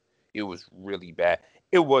microphone. It was really bad.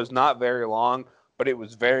 It was not very long, but it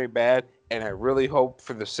was very bad. And I really hope,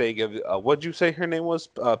 for the sake of what'd you say her name was?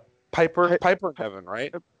 Piper Niven,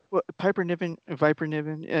 right? Piper Niven, Viper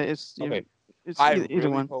Niven. It's okay. It's either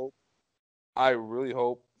one. I really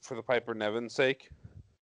hope, for the Piper Niven sake,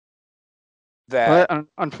 that. But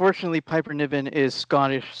unfortunately, Piper Niven is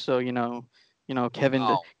Scottish, so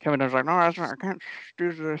Kevin. Kevin was like, no, I can't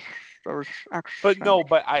do this. But no,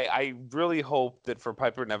 but I really hope that, for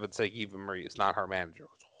Piper Niven's sake, Eva Marie is not her manager.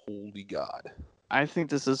 Holy God. I think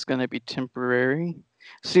this is going to be temporary.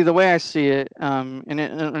 See, the way I see it, and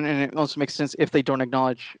it also makes sense if they don't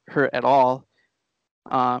acknowledge her at all.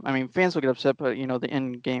 Fans will get upset, but the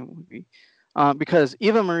end game would be because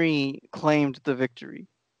Eva Marie claimed the victory.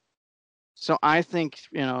 So I think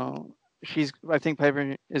I think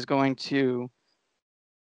Piper is going to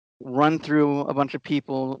run through a bunch of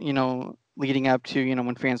people, leading up to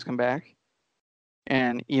when fans come back,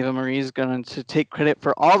 and Eva Marie is going to take credit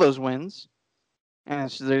for all those wins.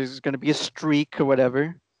 And so there's going to be a streak or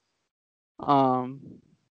whatever. But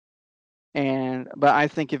I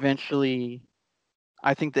think eventually,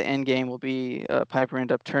 the end game will be Piper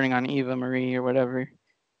end up turning on Eva Marie or whatever.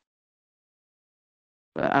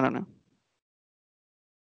 But I don't know.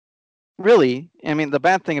 Really, the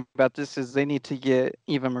bad thing about this is they need to get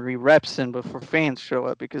Eva Marie reps in before fans show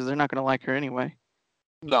up, because they're not going to like her anyway.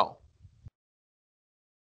 No.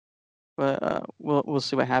 but we'll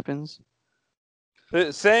see what happens.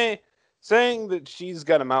 Saying that she's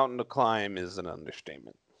got a mountain to climb is an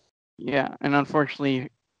understatement. Yeah, and fortunately,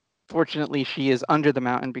 she is under the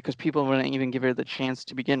mountain because people wouldn't even give her the chance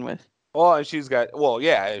to begin with. Well, and she's got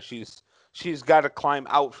she's got to climb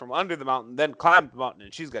out from under the mountain, then climb the mountain,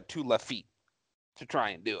 and she's got 2 left feet to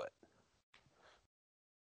try and do it.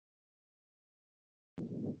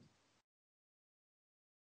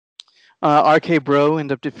 RK Bro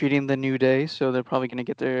end up defeating the New Day, so they're probably going to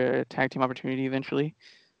get their tag team opportunity eventually.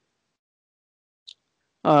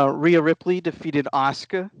 Rhea Ripley defeated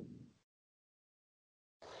Asuka.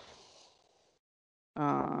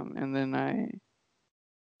 And then I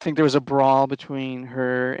think there was a brawl between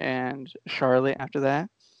her and Charlotte after that.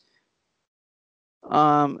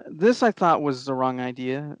 This I thought was the wrong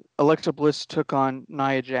idea. Alexa Bliss took on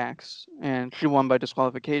Nia Jax, and she won by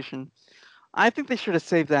disqualification. I think they should have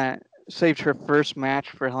saved her first match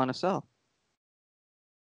for Hell in a Cell.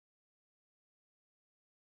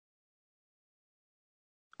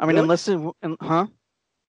 I mean, Really? huh?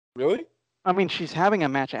 Really? I mean, she's having a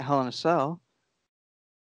match at Hell in a Cell.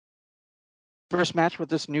 First match with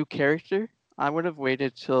this new character. I would have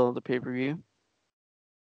waited till the pay-per-view.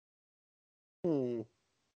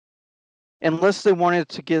 Unless they wanted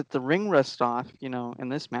to get the ring rust off, in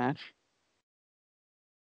this match.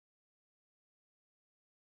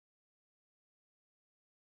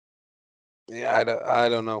 Yeah, I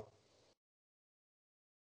don't know.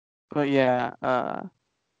 But yeah,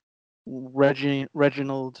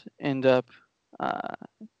 Reginald end up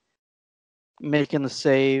making the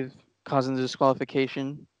save, causing the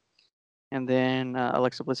disqualification, and then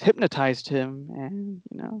Alexa Bliss hypnotized him, and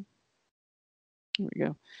here we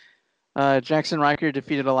go. Jackson Ryker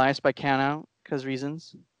defeated Elias by countout because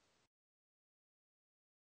reasons.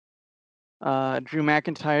 Drew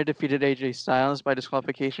McIntyre defeated AJ Styles by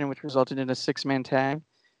disqualification, which resulted in a 6-man tag.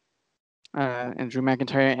 And Drew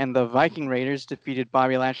McIntyre and the Viking Raiders defeated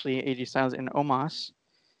Bobby Lashley, AJ Styles, and Omos.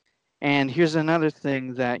 And here's another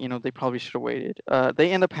thing that they probably should have waited.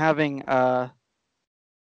 They end up having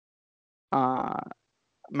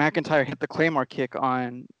McIntyre hit the Claymore kick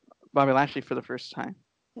on Bobby Lashley for the first time.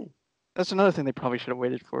 That's another thing they probably should have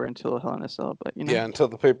waited for until Hell in a Cell, but Yeah, until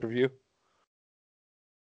the pay-per-view.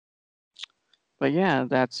 But yeah,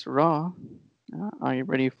 that's Raw. Are you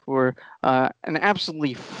ready for an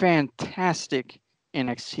absolutely fantastic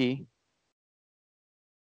NXT?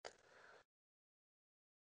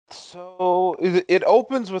 So it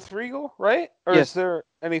opens with Regal, right? Or Yes. is there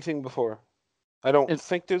anything before? I don't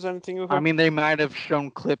think there's anything before. I mean, they might have shown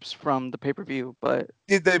clips from the pay-per-view, but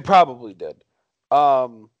they probably did.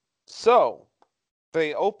 So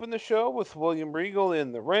they open the show with William Regal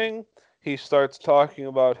in the ring. He starts talking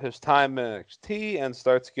about his time in NXT and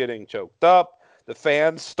starts getting choked up. The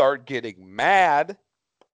fans start getting mad.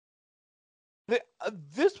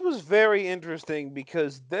 This was very interesting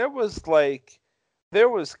because there was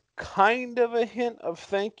kind of a hint of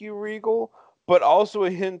thank you, Regal, but also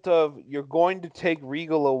a hint of you're going to take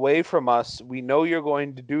Regal away from us. We know you're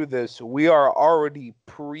going to do this. We are already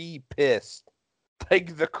pre-pissed.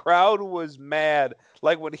 Like, the crowd was mad.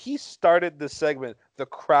 Like, when he started the segment, the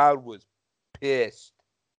crowd was pissed.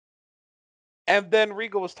 And then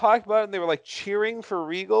Regal was talking about it, and they were, like, cheering for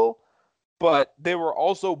Regal, but they were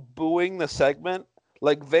also booing the segment.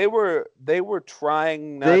 Like, they were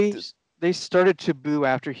trying not to... They started to boo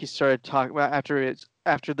after he started talking about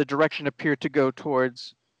after the direction appeared to go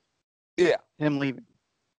towards him leaving.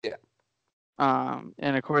 Yeah.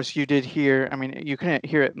 And of course you did hear. I mean, you couldn't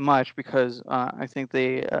hear it much because I think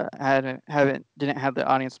they didn't have the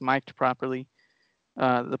audience mic'd properly.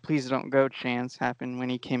 The "Please Don't Go" chants happened when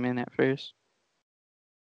he came in at first.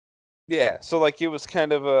 Yeah, so like it was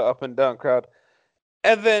kind of a up and down crowd.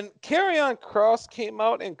 And then Karrion Kross came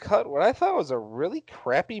out and cut what I thought was a really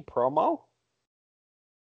crappy promo.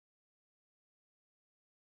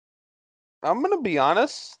 I'm gonna be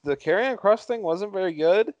honest, the Karrion Kross thing wasn't very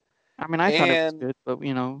good. I mean, I thought it was good,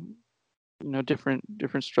 but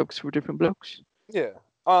different strokes for different blokes. Yeah.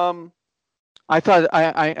 I thought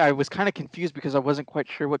I was kind of confused because I wasn't quite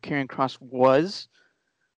sure what Karrion Kross was,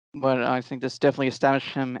 but I think this definitely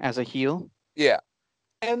established him as a heel. Yeah.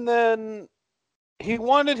 And then he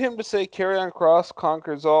wanted him to say Karrion Kross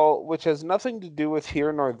conquers all, which has nothing to do with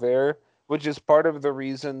here nor there, which is part of the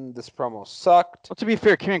reason this promo sucked. Well, to be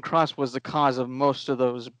fair, Karrion Kross was the cause of most of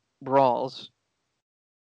those brawls.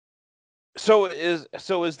 So is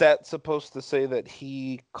that supposed to say that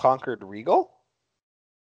he conquered Regal?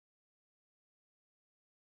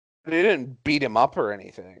 They didn't beat him up or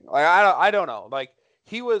anything. Like I don't know. Like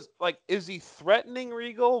he was like, is he threatening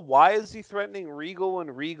Regal? Why is he threatening Regal when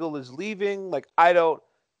Regal is leaving? Like, the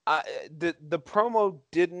promo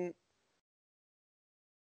didn't,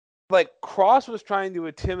 like, Cross was trying to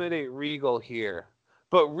intimidate Regal here,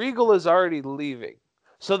 but Regal is already leaving.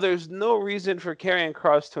 So there's no reason for Karrion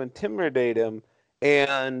Kross to intimidate him.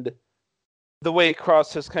 And the way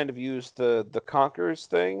Cross has kind of used the Conquerors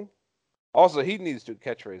thing, also he needs to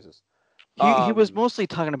catchphrases. He was mostly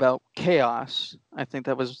talking about chaos. I think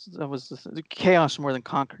that was the chaos more than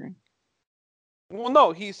conquering. Well,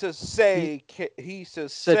 no, he says say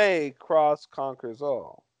Cross conquers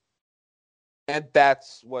all, and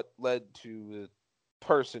that's what led to the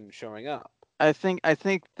person showing up. I think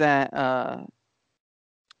that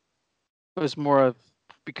it was more of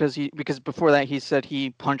because before that he said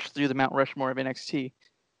he punched through the Mount Rushmore of NXT.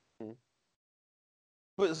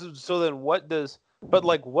 But so then what does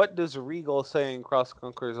Regal saying Cross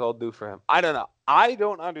conquers all do for him? I don't know. I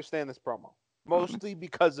don't understand this promo, mostly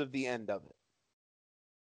because of the end of it.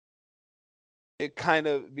 It kind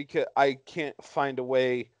of, because I can't find a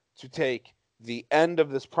way to take the end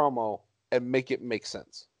of this promo and make it make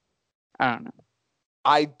sense. I don't know.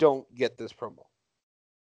 I don't get this promo.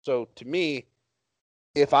 So to me,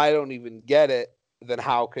 if I don't even get it, then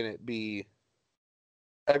how can it be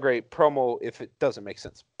a great promo if it doesn't make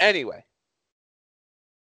sense? Anyway.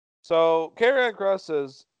 So Karrion Kross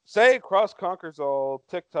says, say Cross conquers all,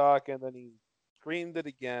 TikTok, and then he screamed it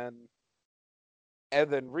again. And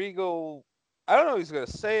then Regal, I don't know if he's going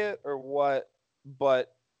to say it or what,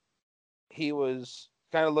 but he was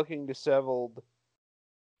kind of looking disheveled.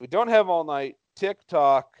 We don't have all night.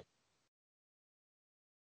 TikTok.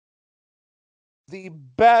 The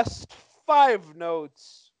best 5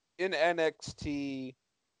 notes in NXT.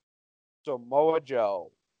 Samoa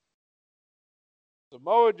Joe.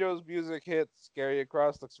 Samoa Joe's music hits. Karrion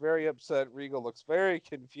Kross looks very upset. Regal looks very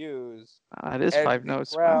confused. It is 5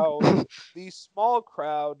 notes. Crowd, the small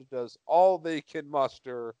crowd does all they can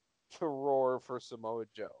muster to roar for Samoa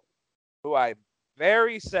Joe, who I'm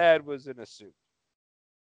very sad was in a suit.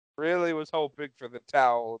 Really was hoping for the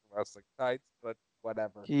towel and wrestling tights, but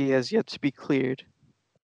whatever. He has yet to be cleared.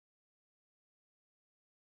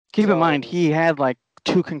 Keep in mind, he had like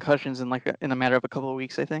 2 concussions in a matter of a couple of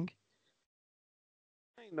weeks, I think.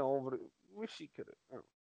 I know, but I wish he could have.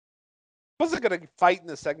 Wasn't gonna fight in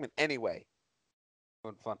this segment anyway.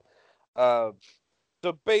 Fun.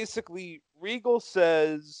 So basically, Regal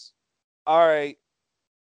says, "All right,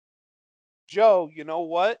 Joe, you know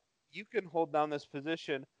what? You can hold down this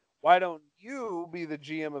position. Why don't you be the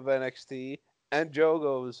GM of NXT?" And Joe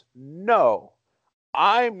goes, "No,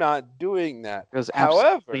 I'm not doing that." He goes,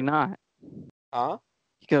 absolutely not. Huh?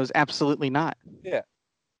 He goes, absolutely not. Yeah,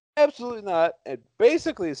 absolutely not. And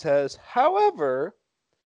basically says, however,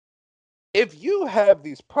 if you have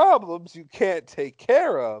these problems you can't take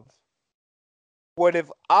care of, what if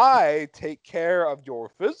I take care of your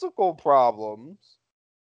physical problems?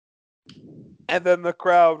 And then the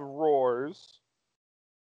crowd roars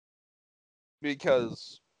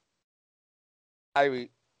because, I mean,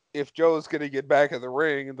 if Joe's going to get back in the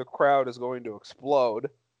ring, the crowd is going to explode.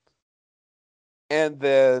 And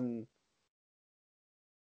then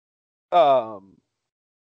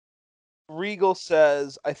Regal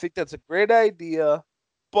says, I think that's a great idea,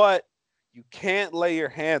 but you can't lay your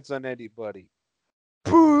hands on anybody.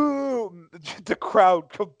 Boom! The crowd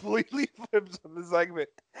completely flips on the segment.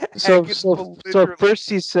 So first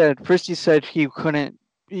he said he couldn't,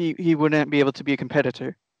 he wouldn't be able to be a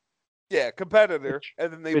competitor. Yeah, competitor,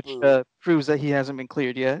 and then they which proves that he hasn't been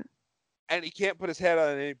cleared yet. And he can't put his head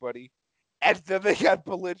on anybody. And then they got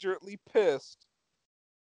belligerently pissed.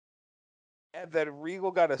 And then Regal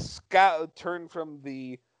got a scout turn from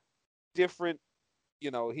the different,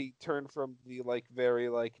 he turned from the very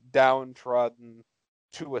downtrodden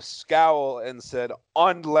to a scowl and said,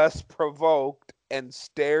 "Unless provoked," and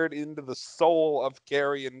stared into the soul of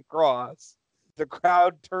Karrion Kross. The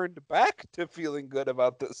crowd turned back to feeling good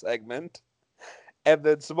about the segment. And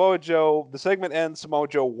then Samoa Joe, the segment ends, Samoa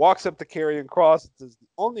Joe walks up to Karrion Kross and says, the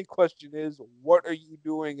only question is, what are you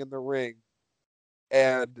doing in the ring?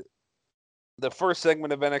 And the first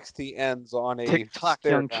segment of NXT ends on a TikTok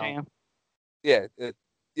young champ. Yeah,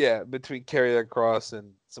 between Karrion Kross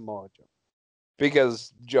and Samoa Joe.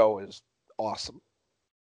 Because Joe is awesome.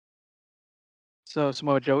 So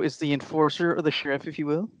Samoa Joe is the enforcer or the sheriff, if you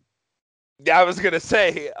will? Yeah, I was going to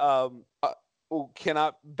say,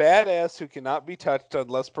 badass who cannot be touched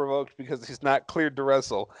unless provoked because he's not cleared to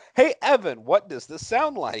wrestle. Hey, Evan, what does this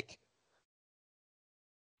sound like?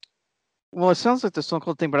 Well, it sounds like the Stone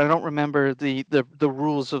Cold thing, but I don't remember the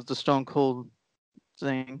rules of the Stone Cold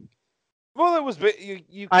thing. Well, it was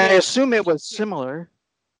you I can't. assume it was similar.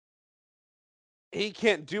 He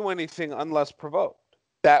can't do anything unless provoked.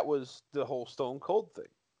 That was the whole Stone Cold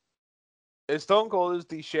thing. Stone Cold is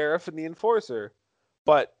the sheriff and the enforcer,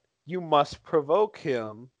 but you must provoke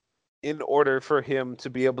him in order for him to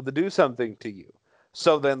be able to do something to you.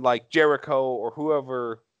 So then, like Jericho or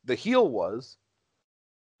whoever the heel was,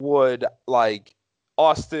 would like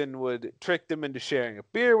Austin would trick them into sharing a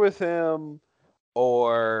beer with him,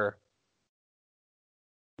 or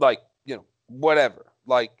like whatever,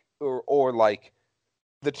 like or like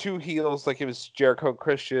the two heels, like it was Jericho and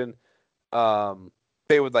Christian,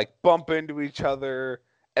 they would like bump into each other,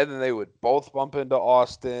 and then they would both bump into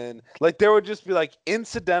Austin. Like there would just be like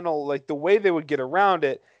incidental, like the way they would get around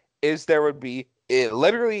it is there would be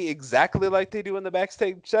literally exactly like they do in the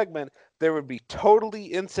backstage segment. There would be totally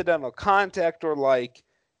incidental contact or like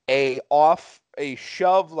a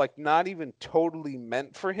shove, like not even totally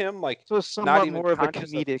meant for him, like So it's not somewhat even more of a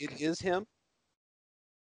conscious of comedic. it is him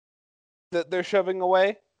that they're shoving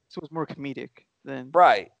away. So it's more comedic than.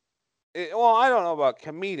 Right. Well, I don't know about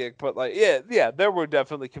comedic, but like, yeah, there were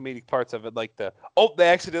definitely comedic parts of it, like they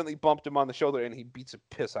accidentally bumped him on the shoulder and he beats a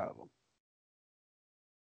piss out of him.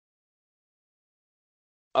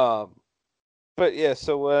 But yeah,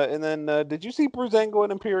 so and then did you see Breezango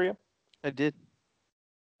and Imperium? I did.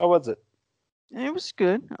 How was it? It was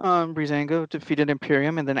good. Breezango defeated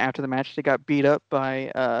Imperium, and then after the match, they got beat up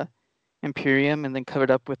by Imperium, and then covered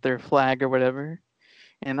up with their flag or whatever.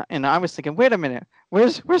 And I was thinking, wait a minute,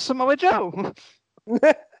 where's Samoa Joe?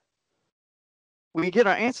 We get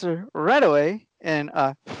our answer right away in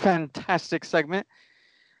a fantastic segment.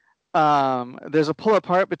 There's a pull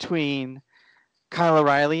apart between Kyle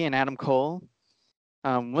O'Reilly and Adam Cole.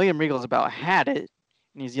 William Regal's about had it,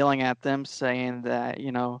 and he's yelling at them, saying that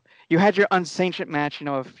you had your unsanctioned match,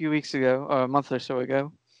 a few weeks ago or a month or so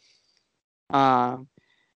ago.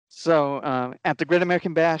 So at the Great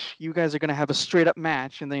American Bash, you guys are gonna have a straight up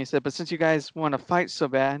match, and then he said, but since you guys want to fight so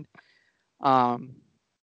bad,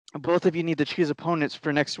 both of you need to choose opponents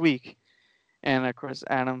for next week. And of course,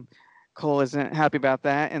 Adam Cole isn't happy about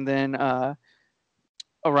that, and then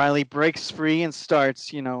O'Reilly breaks free and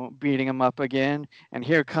starts, beating him up again. And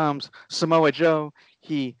here comes Samoa Joe.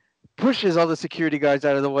 He pushes all the security guards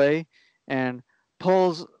out of the way and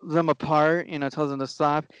pulls them apart, tells them to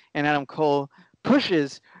stop. And Adam Cole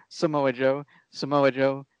pushes Samoa Joe. Samoa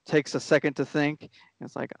Joe takes a second to think. And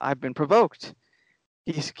it's like, I've been provoked.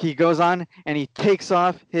 He goes on and he takes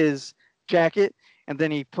off his jacket, and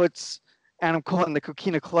then he puts Adam Cole in the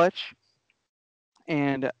Coquina clutch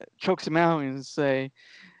and chokes him out and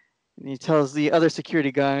he tells the other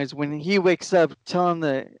security guys when he wakes up, tell him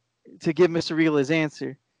to give Mr. Regal his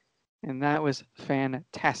answer. And that was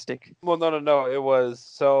fantastic. Well, no. It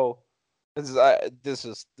was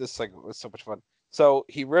this segment was so much fun. So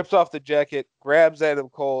he rips off the jacket, grabs Adam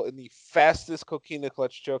Cole in the fastest Coquina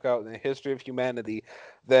clutch chokeout in the history of humanity.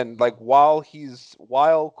 Then, like while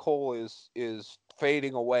Cole is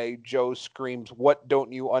fading away, Joe screams, "What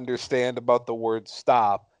don't you understand about the word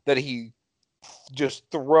stop?" That he just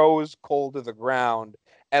throws Cole to the ground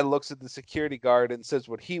and looks at the security guard and says,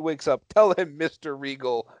 when he wakes up, tell him Mr.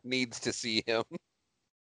 Regal needs to see him.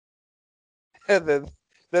 And then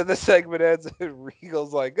the segment ends and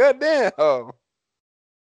Regal's like, God damn.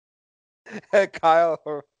 And Kyle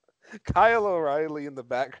O'Reilly in the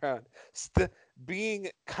background, being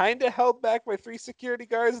kind of held back by three security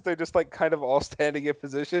guards. They're just like kind of all standing in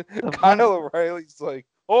position. Kyle O'Reilly's like,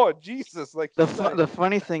 oh Jesus! Like the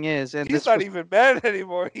funny thing is, and he's not even mad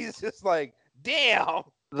anymore. He's just like, damn.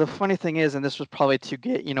 The funny thing is, and this was probably to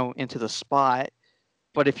get into the spot,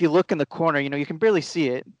 but if you look in the corner, you can barely see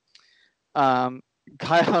it. Kyle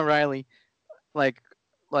O'Reilly like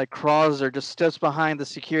crawls or just steps behind the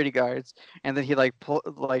security guards, and then he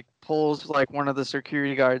pulls one of the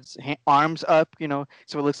security guards' arms up, so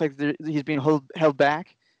it looks like he's being held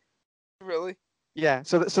back. Really? Yeah.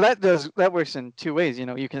 So that works in two ways. You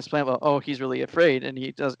can explain, well, oh, he's really afraid, and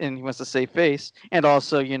he wants to save face, and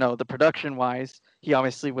also the production wise, he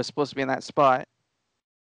obviously was supposed to be in that spot.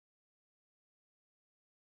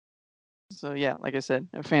 So yeah, like I said,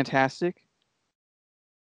 fantastic.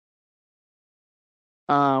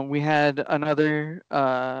 We had another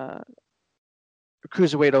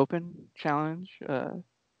Cruiserweight Open challenge.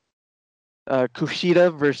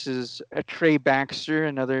 Kushida versus Trey Baxter,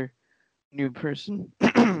 another new person.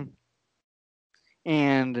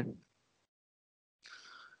 And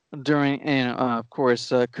of course,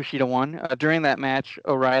 Kushida won. During that match,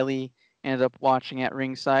 O'Reilly ended up watching at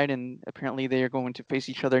ringside, and apparently they are going to face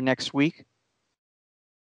each other next week.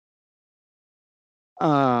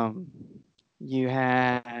 You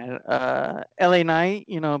had LA Knight,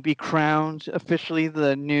 be crowned officially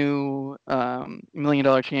the new $1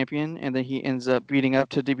 million champion, and then he ends up beating up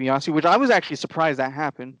to DiBiase, which I was actually surprised that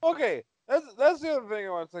happened. Okay, that's the other thing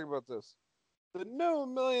I want to think about this. The new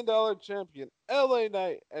 $1 million champion, LA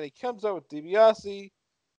Knight, and he comes out with DiBiase,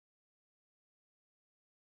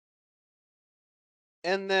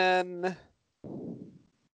 and then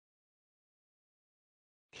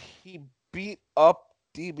he beat up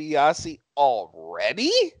DiBiase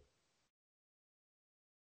already?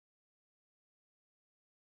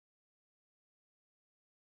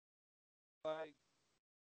 Like,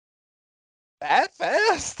 that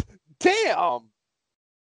fast? Damn!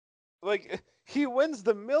 Like, he wins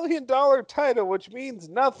the $1 million title, which means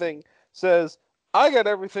nothing, says, I got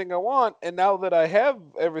everything I want, and now that I have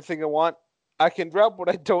everything I want, I can drop what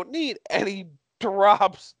I don't need, and he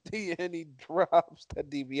drops to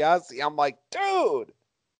DiBiase. I'm like, dude,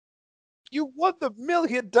 you won the $1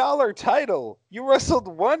 million title. You wrestled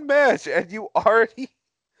one match, and you already,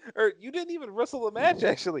 or you didn't even wrestle a match.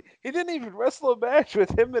 Actually, he didn't even wrestle a match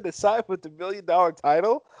with him in his side with the $1 million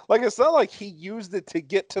title. Like, it's not like he used it to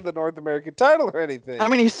get to the North American title or anything. I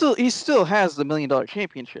mean, he still has the $1 million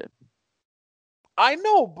championship. I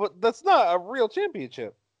know, but that's not a real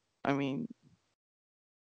championship. I mean,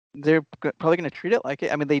 they're probably going to treat it like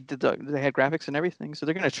it. I mean, they had graphics and everything, so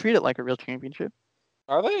they're going to treat it like a real championship.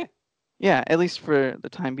 Are they? Yeah, at least for the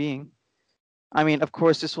time being. I mean, of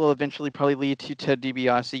course, this will eventually probably lead to Ted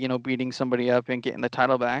DiBiase, beating somebody up and getting the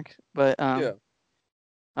title back. But Yeah.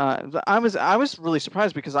 I was really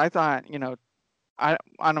surprised because I thought, I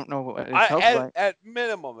don't know what it felt like. At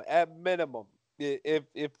minimum,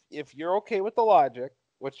 if you're okay with the logic,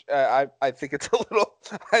 which I think it's a little,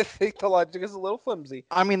 I think the logic is a little flimsy.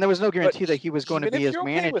 I mean, there was no guarantee that he was going to be his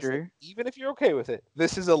manager. Even if you're okay with it,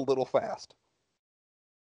 this is a little fast.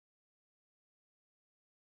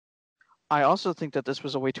 I also think that this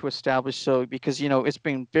was a way to establish because it's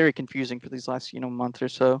been very confusing for these last month or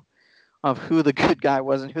so of who the good guy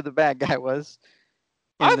was and who the bad guy was.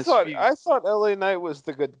 I thought LA Knight was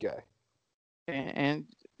the good guy. And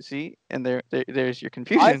see, and there's your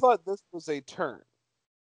confusion. I thought this was a turn.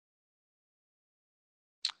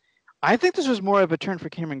 I think this was more of a turn for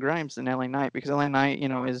Cameron Grimes than LA Knight because LA Knight,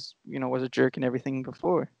 was a jerk and everything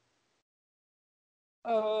before.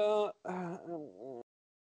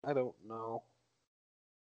 I don't know.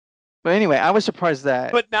 But anyway, I was surprised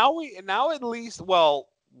that. But now at least, well,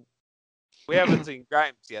 we haven't seen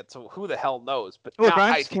Grimes yet, so who the hell knows? But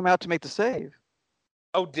Grimes came out to make the save.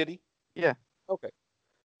 Oh, did he? Yeah. Okay.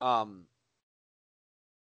 I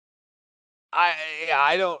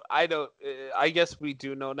don't. I guess we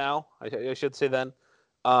do know now. I should say then.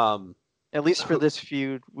 At least for this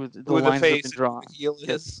feud, with the lines have been drawn. Heel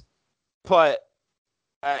is, but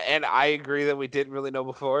and I agree that we didn't really know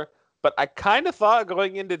before. But I kind of thought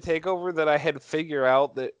going into Takeover that I had figured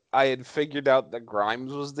out that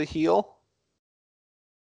Grimes was the heel.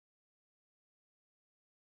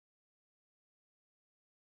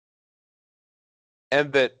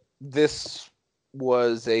 And that this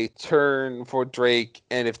was a turn for Drake,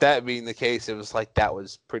 and if that being the case, it was like that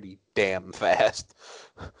was pretty damn fast.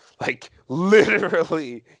 Like,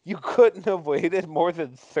 literally, you couldn't have waited more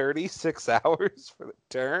than 36 hours for the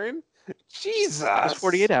turn? Jesus! It's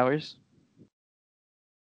 48 hours.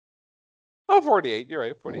 Oh, 48. You're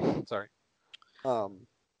right, 48. Sorry.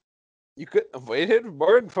 You couldn't have waited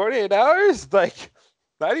more than 48 hours? Like,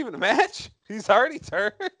 not even a match? He's already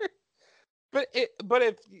turned? But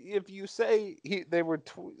if you say they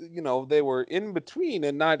were in between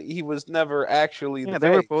and not he was never actually they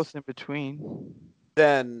were both in between.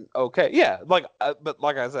 Then okay, yeah, but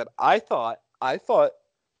like I said, I thought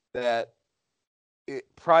that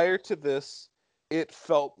prior to this, it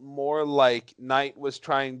felt more like Knight was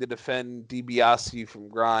trying to defend DiBiase from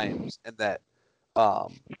Grimes, and that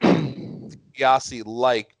DiBiase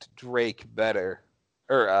liked Drake better,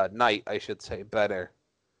 or Knight, I should say, better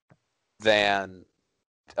than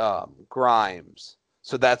Grimes.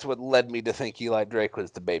 So that's what led me to think Eli Drake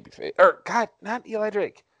was the babyface. Or, God, not Eli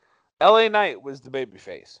Drake. LA Knight was the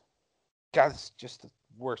babyface. God, it's just the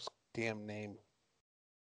worst damn name.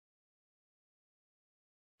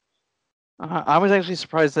 I was actually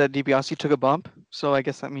surprised that DiBiase took a bump, so I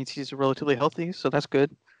guess that means he's relatively healthy, so that's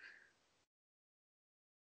good.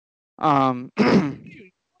 I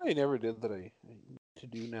never did that I to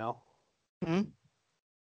do now. Hmm?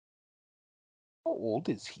 How old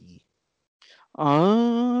is he?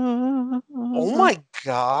 Oh my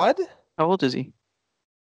God! How old is he?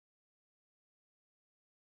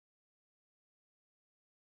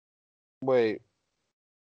 Wait.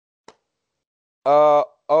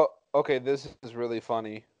 okay, this is really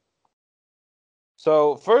funny.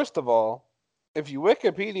 So, first of all, if you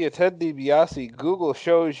Wikipedia Ted DiBiase, Google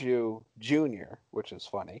shows you Junior, which is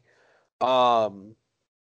funny.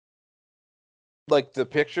 Like the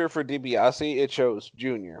picture for DiBiase, it shows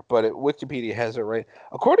Junior, but Wikipedia has it right.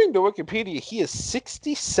 According to Wikipedia, he is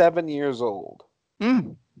 67 years old,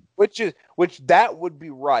 Mm. which that would be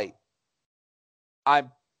right.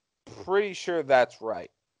 I'm pretty sure that's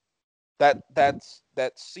right. That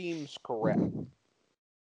seems correct.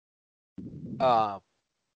 Um,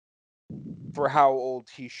 for how old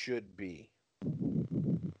he should be.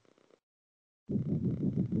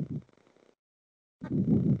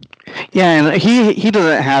 Yeah, and he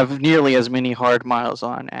doesn't have nearly as many hard miles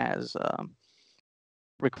on as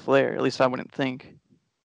Ric Flair. At least I wouldn't think.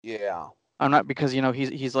 Yeah. I'm not because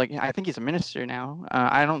he's like I think he's a minister now.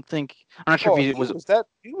 I don't think I'm not sure if Oh, he was.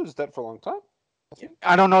 he was that for a long time.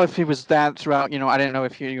 I don't know if he was that throughout. I didn't know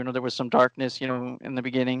if there was some darkness. In the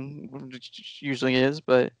beginning, which usually is,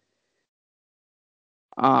 but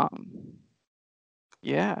um,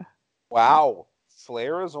 yeah. Wow.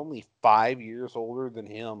 Flair is only 5 years older than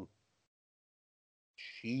him.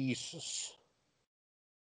 Jesus.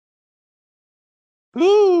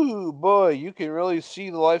 Ooh, boy, you can really see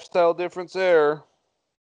the lifestyle difference there.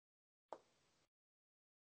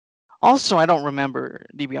 Also, I don't remember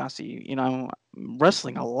DiBiase,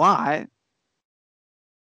 wrestling a lot.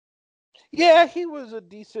 Yeah, he was a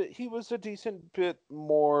decent bit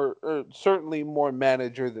more, certainly more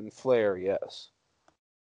manager than Flair. Yes.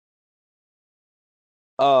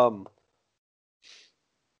 Um,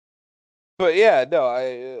 but yeah,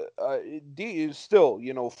 no, D is still,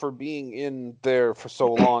 for being in there for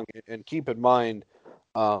so long, and keep in mind,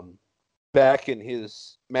 back in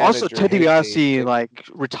his Also, manager Ted heyday, DiBiase like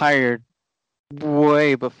retired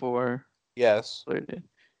way before yes, Flair did.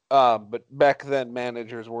 but back then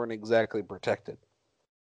managers weren't exactly protected.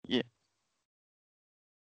 Yeah,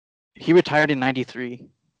 he retired in '93.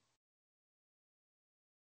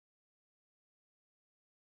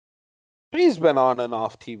 He's been on and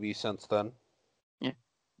off TV since then. Yeah.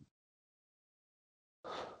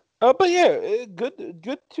 But yeah, good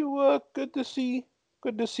to see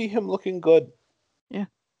him looking good. Yeah.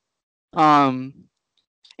 And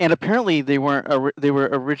apparently they were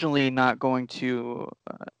originally not going to,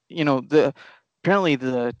 apparently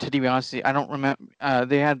the Ted DiBiase. I don't remember.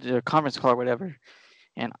 They had a conference call or whatever,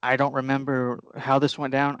 and I don't remember how this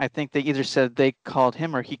went down. I think they either said they called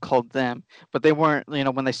him or he called them, but they weren't.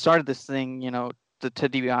 When they started this thing, the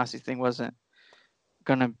Ted DiBiase thing wasn't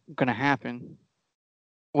gonna happen.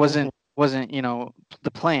 Wasn't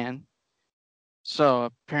the plan. So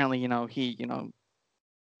apparently, he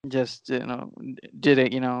just did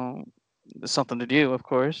it. Something to do, of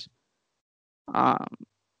course. Um,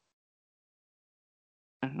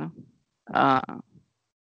 I don't know. Uh,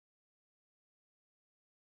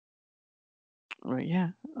 but yeah.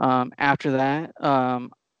 After that,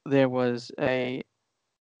 there was a.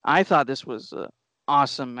 I thought this was an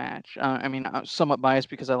awesome match. I mean, I'm somewhat biased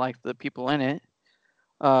because I like the people in it.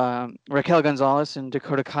 Raquel Gonzalez and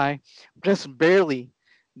Dakota Kai just barely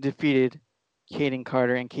defeated Kaden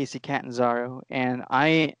Carter and Casey Catanzaro, and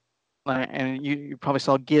you probably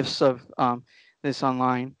saw gifs of this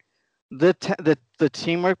online. The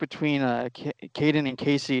teamwork between Kaden and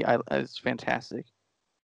Casey is fantastic.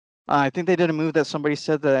 I think they did a move that somebody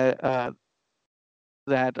said that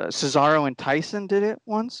Cesaro and Tyson did it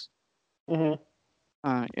once.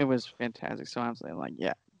 Mm-hmm. It was fantastic. So I was like,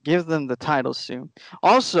 yeah, give them the titles soon.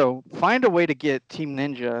 Also, find a way to get Team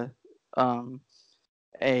Ninja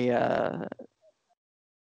a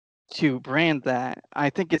to brand that. I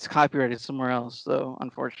think it's copyrighted somewhere else, though,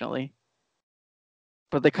 unfortunately.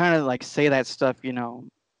 But they kind of like say that stuff,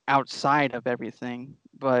 outside of everything.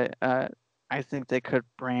 But I think they could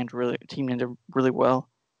brand Team Ninja really well.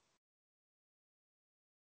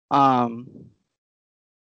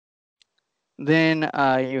 Then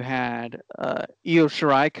you had Io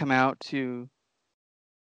Shirai come out to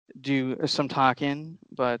do some talking,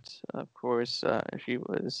 but of course she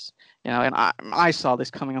was, and I saw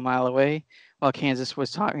this coming a mile away while Kansas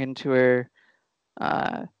was talking to her.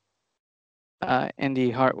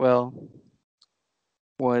 Indy Hartwell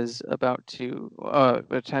was about to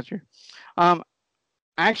touch her.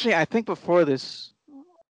 Actually, I think before this,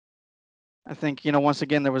 I think once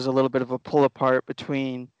again there was a little bit of a pull apart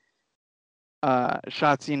between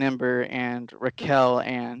Shotzi Nimber and Raquel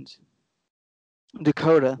and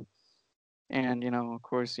Dakota, and of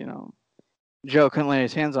course Joe couldn't lay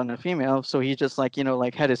his hands on a female, so he just like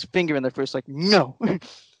had his finger in their face, like no.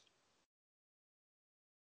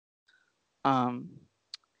 um,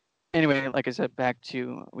 anyway, like I said, back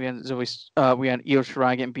to we had Io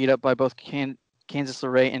Shirai getting beat up by both Candice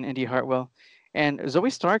LeRae and Indy Hartwell, and Zoe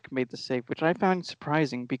Stark made the save, which I found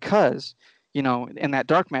surprising because in that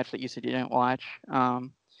dark match that you said you didn't watch,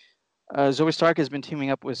 Zoe Stark has been teaming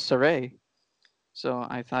up with Saray, so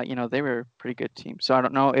I thought they were a pretty good team. So I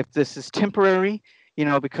don't know if this is temporary,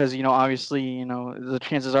 because obviously the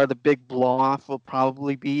chances are the big blow off will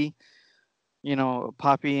probably be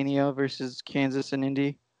Poppy and Io versus Kansas and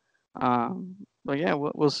Indy. But yeah,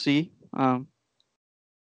 we'll see. Um,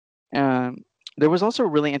 there was also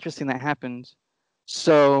really interesting that happened.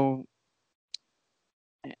 So,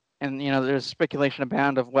 and there's speculation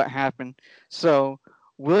abound of what happened. So,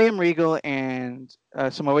 William Regal and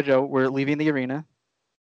Samoa Joe were leaving the arena,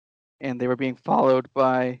 and they were being followed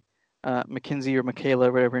by Mackenzie or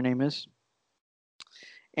Michaela, whatever her name is.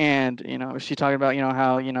 And she talking about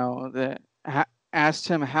how asked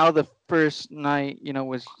him how the first night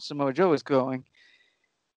was Samoa Joe was going,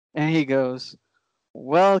 and he goes,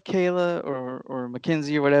 well, Kayla or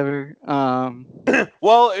Mackenzie or whatever.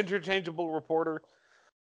 Well, interchangeable reporter.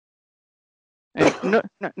 And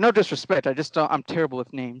no disrespect. I just don't. I'm terrible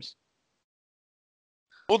with names.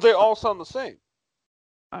 Well, they all sound the same,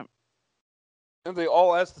 Um, and they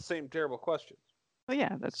all ask the same terrible questions. Well,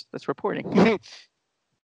 yeah, that's reporting.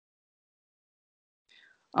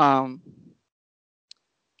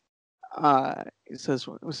 It says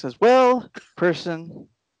well, person,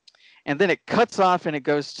 and then it cuts off and it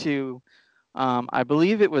goes to, I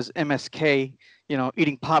believe it was MSK,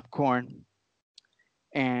 eating popcorn,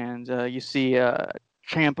 and you see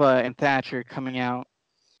Ciampa and Thatcher coming out,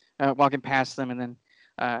 walking past them, and then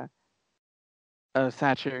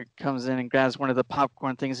Thatcher comes in and grabs one of the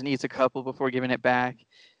popcorn things and eats a couple before giving it back.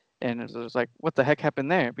 And it was like, what the heck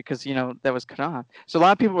happened there? Because, that was cut off. So a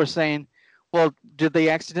lot of people were saying, well, did they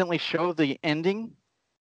accidentally show the ending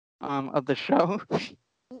of the show?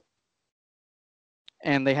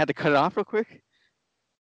 And they had to cut it off real quick?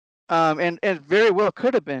 And it very well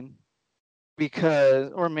could have been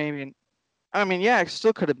because, or maybe, I mean, yeah, it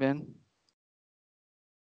still could have been.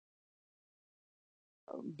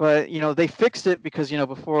 But they fixed it because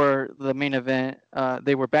before the main event,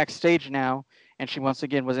 they were backstage now, and she once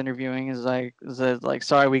again was interviewing. Is like,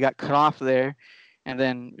 sorry, we got cut off there, and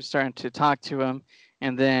then starting to talk to him,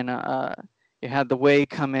 and then you had the Way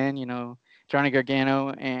come in, Johnny Gargano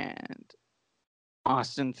and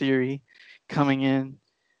Austin Theory coming in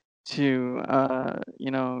to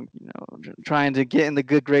trying to get in the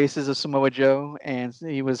good graces of Samoa Joe, and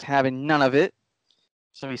he was having none of it,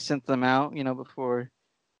 so he sent them out, before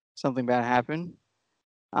something bad happened.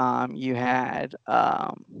 You had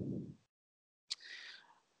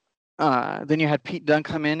then you had Pete Dunne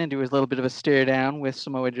come in and do his little bit of a stare down with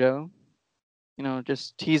Samoa Joe.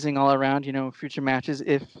 Just teasing all around. Future matches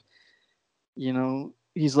if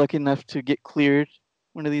he's lucky enough to get cleared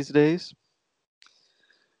one of these days.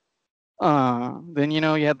 Then you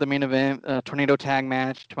had the main event, tornado tag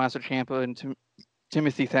match, Tommaso Ciampa and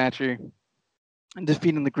Timothy Thatcher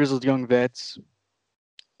defeating the Grizzled Young Vets.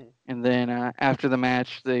 And then after the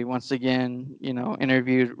match, they once again,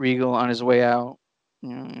 interviewed Regal on his way out,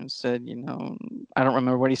 and said, I don't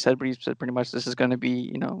remember what he said, but he said pretty much this is going to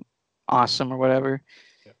be, awesome or whatever.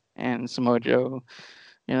 Yeah. And Samoa Joe,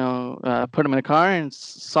 put him in a car and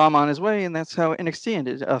saw him on his way, and that's how NXT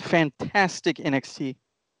ended. A fantastic NXT.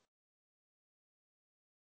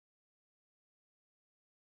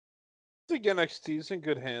 I think NXT is in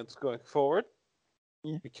good hands going forward,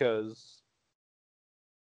 because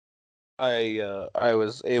I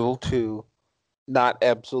was able to not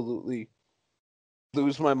absolutely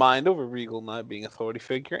lose my mind over Regal not being authority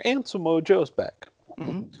figure, and Samoa Joe's back.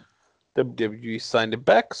 Mm-hmm. WWE signed him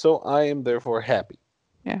back, so I am therefore happy.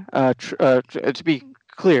 Yeah. To be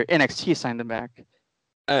clear, NXT signed him back.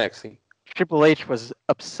 NXT. Triple H was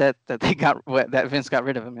upset that that Vince got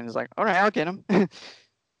rid of him, and was like, "All right, I'll get him."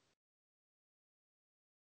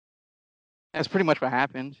 That's pretty much what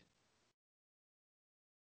happened.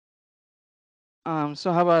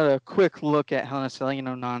 So how about a quick look at Hell in a Cell?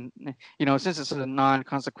 Since it's a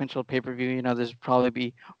non-consequential pay-per-view, this would probably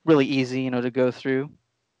be really easy, to go through.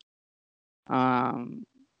 Do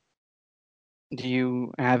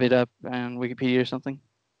you have it up on Wikipedia or something?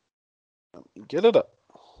 Get it up.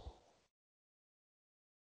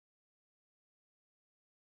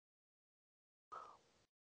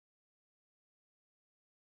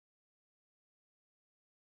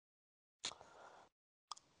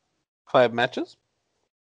 Five matches?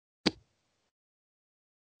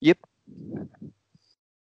 Yep.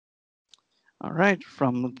 All right,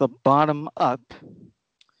 from the bottom up,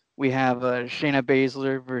 we have Shayna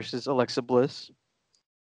Baszler versus Alexa Bliss.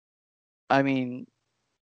 I mean,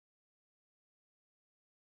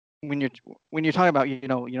 when you're talking about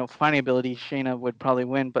fighting ability, Shayna would probably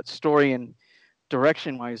win, but story and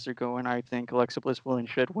direction wise they're going, I think Alexa Bliss will and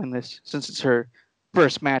should win this since it's her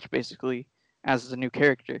first match basically as a new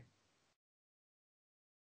character.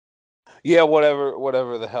 Yeah,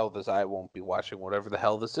 whatever the hell this, I won't be watching whatever the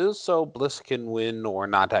hell this is, so Bliss can win or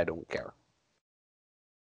not, I don't care.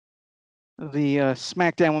 The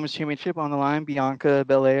SmackDown Women's Championship on the line: Bianca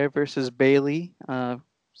Belair versus Bayley.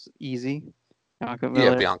 Easy.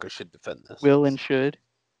 Bianca should defend this. Will and should.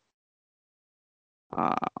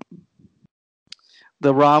 The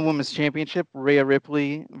Raw Women's Championship: Rhea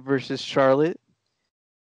Ripley versus Charlotte.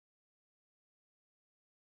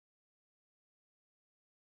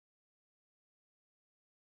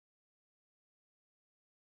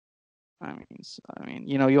 I mean,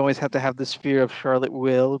 you always have to have this fear of Charlotte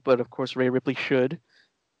will, but of course Rhea Ripley should.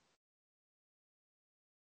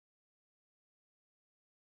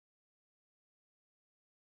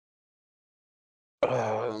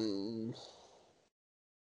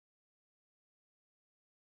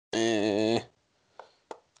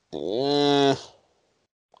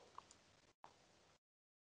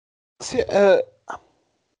 See,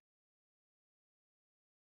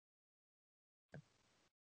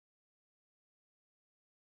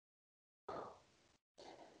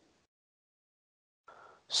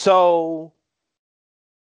 so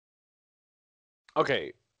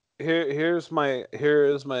okay, here's my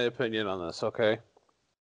opinion on this, okay?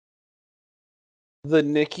 The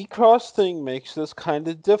Nikki Cross thing makes this kind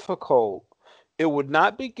of difficult. It would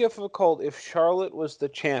not be difficult if Charlotte was the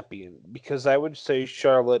champion, because I would say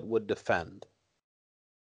Charlotte would defend.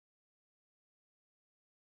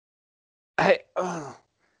 I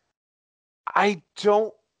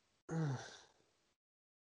don't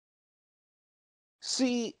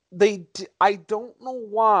see I don't know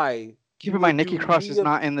why. Keep in mind, Nikki Cross is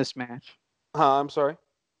not in this match. I'm sorry?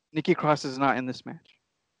 Nikki Cross is not in this match.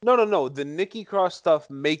 No. The Nikki Cross stuff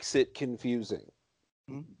makes it confusing.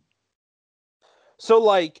 Mm-hmm. So,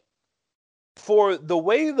 like, for the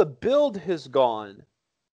way the build has gone,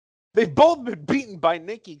 they've both been beaten by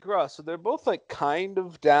Nikki Cross, so they're both, like, kind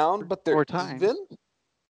of down, but they're even.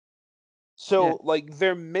 So, yeah. Like,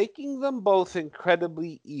 they're making them both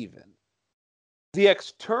incredibly even. The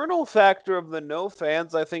external factor of the no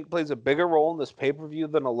fans, I think, plays a bigger role in this pay-per-view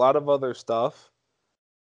than a lot of other stuff.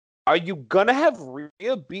 Are you going to have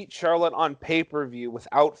Rhea beat Charlotte on pay-per-view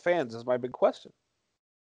without fans is my big question.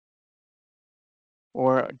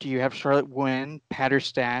 Or do you have Charlotte win, pad her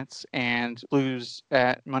stats, and lose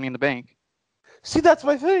at Money in the Bank? See, that's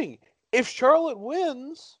my thing. If Charlotte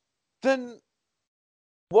wins, then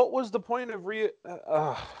what was the point of Rhea?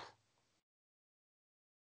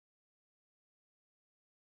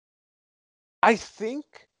 I think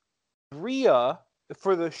Rhea,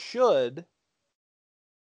 for the should,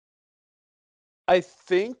 I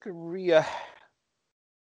think Rhea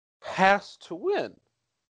has to win.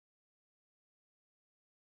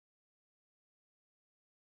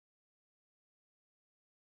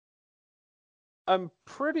 I'm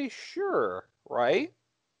pretty sure, right?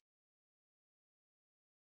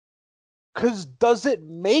 Because does it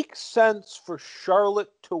make sense for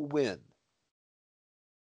Charlotte to win?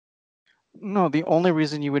 No, the only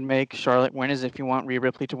reason you would make Charlotte win is if you want Rhea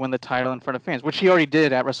Ripley to win the title in front of fans, which she already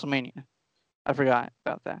did at WrestleMania. I forgot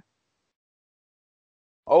about that.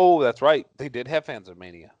 Oh, that's right. They did have fans at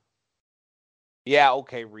Mania. Yeah,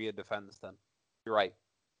 okay, Rhea defends then. You're right.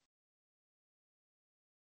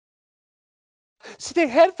 See, they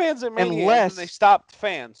had fans at Mania and then they stopped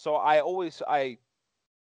fans, so I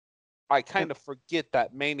kind of forget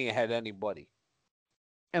that Mania had anybody.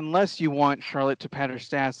 Unless you want Charlotte to pad her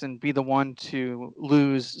stats and be the one to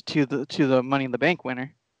lose to the Money in the Bank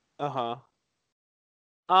winner.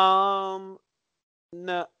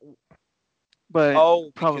 No.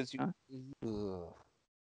 But because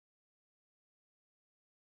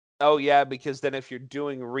Oh yeah, because then if you're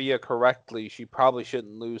doing Rhea correctly, she probably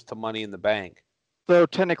shouldn't lose to Money in the Bank. Though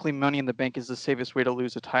technically Money in the Bank is the safest way to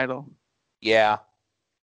lose a title. Yeah.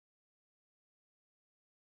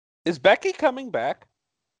 Is Becky coming back?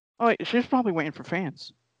 Oh, she's probably waiting for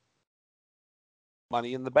fans.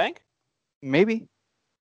 Money in the Bank? Maybe.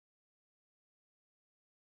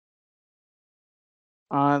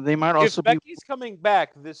 They might also be. If Becky's coming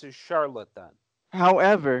back, this is Charlotte then.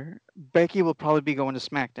 However, Becky will probably be going to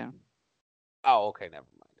SmackDown. Oh, okay, never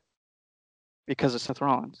mind. Because of Seth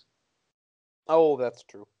Rollins. Oh, that's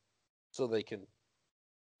true. So they can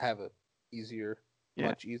have a much easier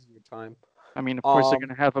time. I mean, of course, they're going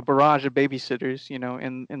to have a barrage of babysitters,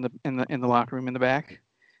 in the locker room in the back.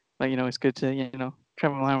 But it's good to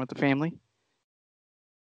travel around with the family.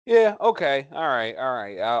 Yeah. Okay. All right. All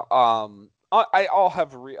right. I'll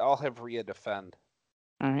have Rhea defend.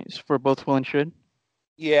 All right, so for both will and should.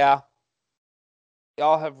 Yeah.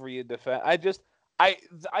 I'll have Rhea defend. I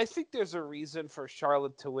think there's a reason for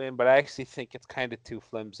Charlotte to win, but I actually think it's kind of too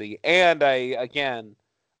flimsy. And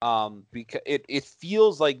because it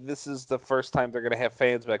feels like this is the first time they're gonna have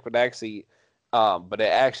fans back, but it actually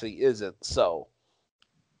isn't. So,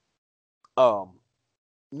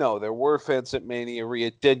 no, there were fans at Mania.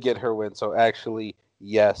 Rhea did get her win, so actually,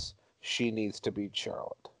 yes, she needs to beat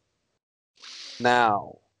Charlotte.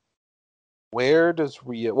 Now, where does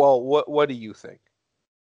Rhea? Well, what do you think?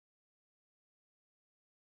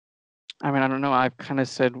 I mean, I don't know. I've kind of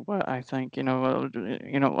said what I think.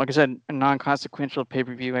 Like I said, a non-consequential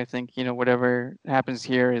pay-per-view. I think whatever happens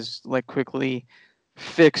here is like quickly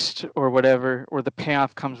fixed or whatever, or the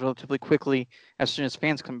payoff comes relatively quickly as soon as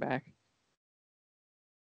fans come back.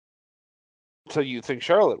 So you think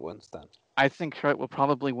Charlotte wins then? I think Charlotte will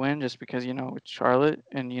probably win just because it's Charlotte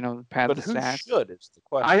and pad But the who stats. should is the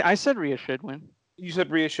question. I said Rhea should win. You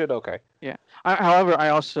said Rhea should. Okay. Yeah. However, I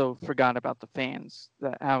also forgot about the fans,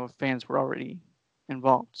 that how fans were already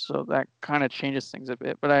involved, so that kind of changes things a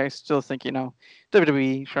bit. But I still think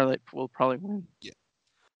WWE Charlotte will probably win. Yeah.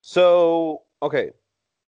 So okay.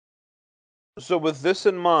 So with this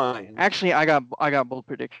in mind, Actually, I got bold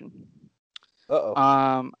prediction.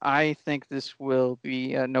 uh-oh. I think this will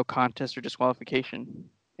be no contest or disqualification,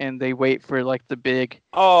 and they wait for like the big.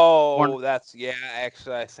 Oh,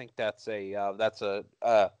 actually, I think that's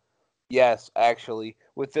yes. Actually,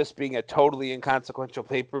 with this being a totally inconsequential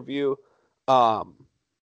pay per view,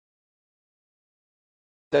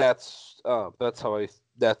 that's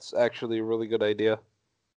that's actually a really good idea.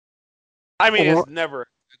 I mean, it's never a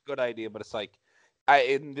good idea, but it's like,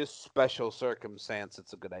 in this special circumstance,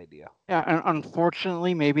 it's a good idea. Yeah, and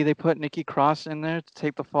unfortunately, maybe they put Nikki Cross in there to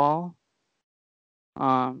take the fall.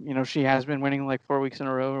 She has been winning like 4 weeks in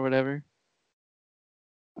a row or whatever.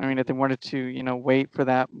 I mean, if they wanted to, wait for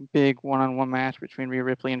that big one-on-one match between Rhea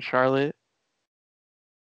Ripley and Charlotte.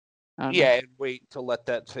 Yeah, and wait to let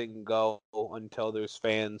that thing go until there's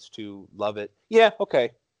fans to love it. Yeah, okay.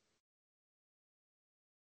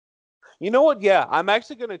 You know what? Yeah, I'm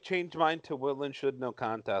actually going to change mine to will and should no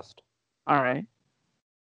contest. All right.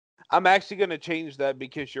 I'm actually going to change that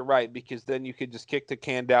because you're right, because then you could just kick the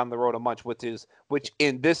can down the road a bunch, which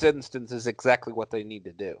in this instance is exactly what they need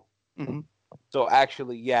to do. Mm-hmm. So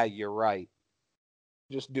actually, yeah, you're right.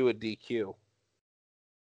 Just do a DQ.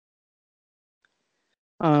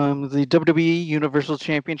 The WWE Universal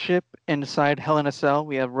Championship inside Hell in a Cell,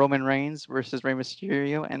 we have Roman Reigns versus Rey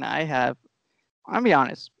Mysterio, and I'll be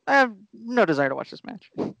honest, I have no desire to watch this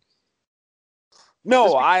match.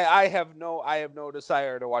 No, I have no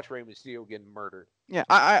desire to watch Rey Mysterio get murdered. Yeah,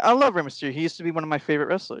 I love Rey Mysterio. He used to be one of my favorite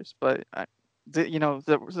wrestlers, but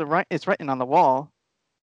it's written on the wall.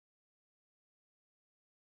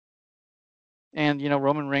 And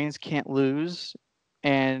Roman Reigns can't lose,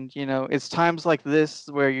 and it's times like this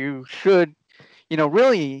where you should,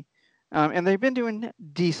 really, and they've been doing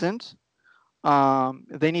decent.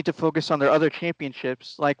 They need to focus on their other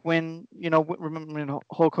championships, like when remember when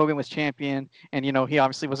Hulk Hogan was champion, and he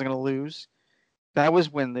obviously wasn't going to lose. That was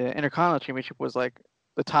when the Intercontinental Championship was like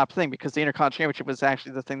the top thing, because the Intercontinental Championship was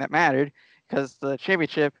actually the thing that mattered, because the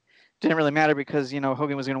championship didn't really matter because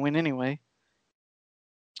Hogan was going to win anyway.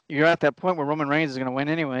 You're at that point where Roman Reigns is going to win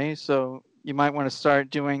anyway, so you might want to start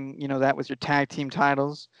doing that with your tag team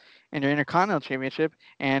titles and your Intercontinental Championship,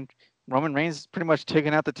 and Roman Reigns is pretty much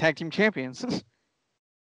taking out the tag team champions.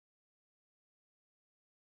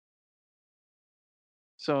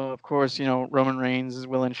 So of course Roman Reigns is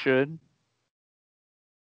will and should.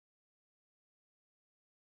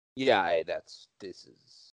 Yeah, this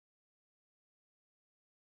is.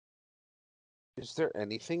 Is there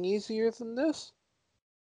anything easier than this?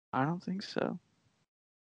 I don't think so.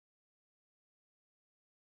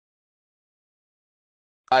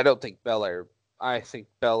 I don't think Belair. I think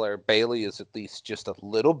Belair Bailey is at least just a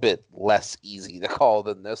little bit less easy to call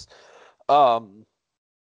than this.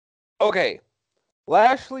 Okay,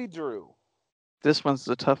 Lashley Drew. This one's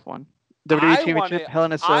a tough one. WWE Championship, Hell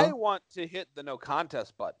in a Cell. I want to hit the no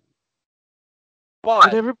contest button,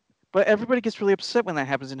 but everybody gets really upset when that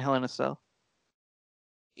happens in Hell in a Cell.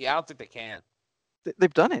 Yeah, I don't think they can.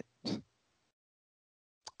 They've done it.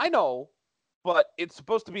 I know, but it's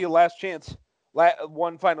supposed to be a last chance,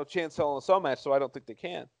 one final chance Hell in a Cell match, so I don't think they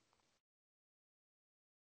can.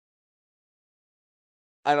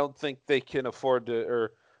 I don't think they can afford to,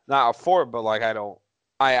 or not afford, but like I don't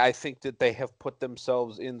I think that they have put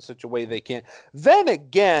themselves in such a way they can't. Then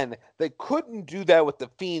again, they couldn't do that with the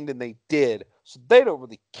Fiend, and they did, so they don't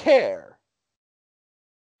really care.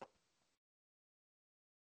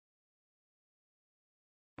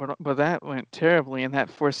 But that went terribly, and that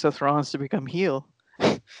forced Seth Rollins to become heel.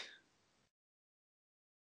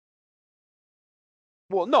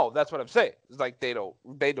 Well, no, that's what I'm saying. It's like they don't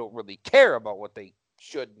really care about what they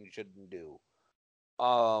should and shouldn't do.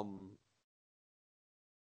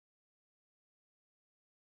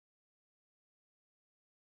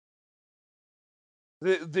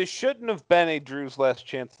 This shouldn't have been a Drew's last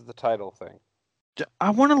chance at the title thing. I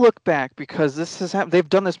want to look back because this has happened. They've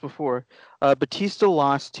done this before. Batista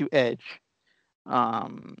lost to Edge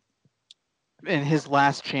in his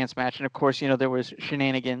last chance match, and of course, there was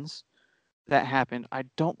shenanigans that happened. I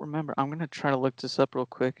don't remember. I'm gonna try to look this up real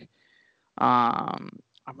quick. I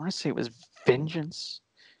want to say it was Vengeance.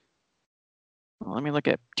 Well, let me look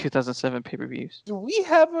at 2007 pay-per-views. Do we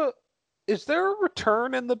have is there a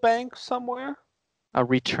Return in the Bank somewhere? A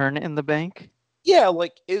Return in the Bank? Yeah,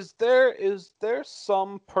 like is there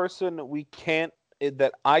some person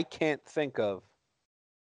that I can't think of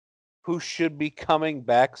who should be coming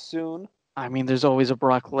back soon? I mean, there's always a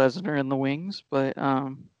Brock Lesnar in the wings, but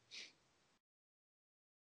I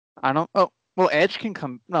don't. Oh, well, Edge can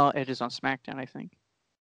come. No, Edge is on SmackDown, I think.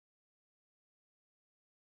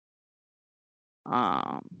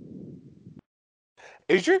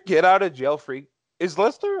 Is your get out of jail free? Is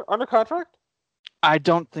Lesnar under contract? I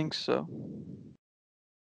don't think so.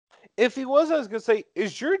 If he was, I was gonna say,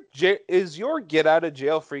 is your get out of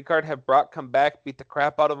jail free card have Brock come back, beat the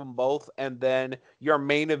crap out of them both, and then your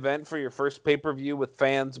main event for your first pay-per-view with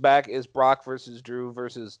fans back is Brock versus Drew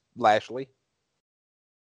versus Lashley?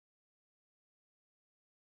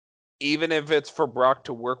 Even if it's for Brock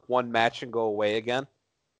to work one match and go away again?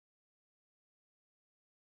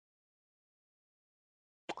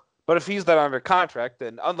 But if he's not under contract,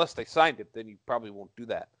 then unless they signed it, then you probably won't do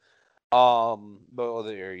that. But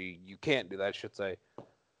you can't do that, I should say.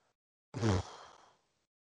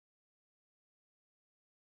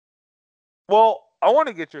 Well, I want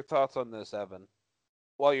to get your thoughts on this, Evan.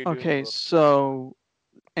 While you're okay, so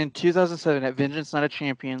in 2007 at Vengeance Night of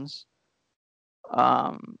Champions,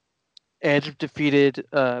 Edge defeated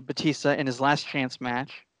Batista in his last chance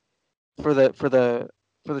match for the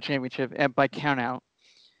championship by countout.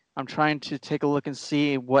 I'm trying to take a look and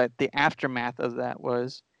see what the aftermath of that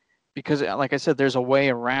was, because, like I said, there's a way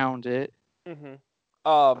around it. Mm-hmm.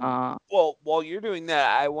 Well, while you're doing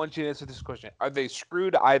that, I want you to answer this question: are they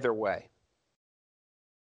screwed either way?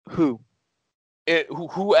 Who?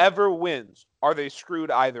 Whoever wins, are they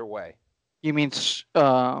screwed either way? You mean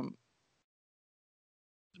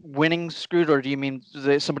winning screwed, or do you mean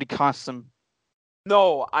somebody costs them?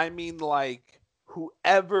 No, I mean like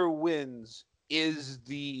whoever wins is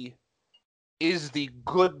the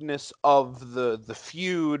goodness of the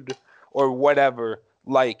feud or whatever.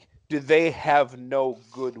 Like, do they have no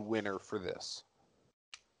good winner for this?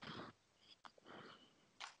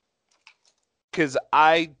 Because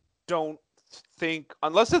I don't think,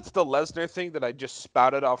 unless it's the Lesnar thing that I just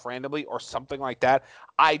spouted off randomly or something like that,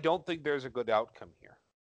 I don't think there's a good outcome here.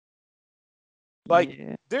 Like,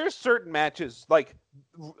 there's certain matches, like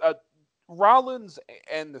Rollins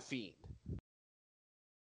and The Fiend.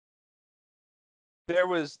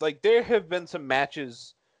 There have been some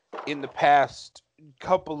matches in the past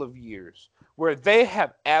couple of years where they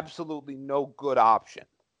have absolutely no good option.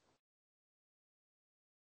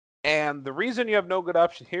 And the reason you have no good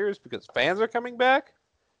option here is because fans are coming back.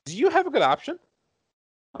 Do you have a good option?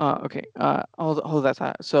 Okay. Hold that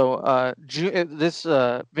thought. So, June. This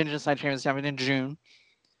Vengeance Night Champions happened in June.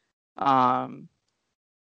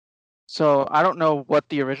 So I don't know what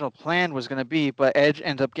the original plan was going to be, but Edge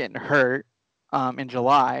ended up getting hurt in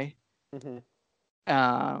July. Mm-hmm.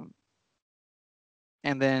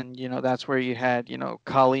 And then, that's where you had,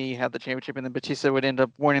 Khali had the championship, and then Batista would end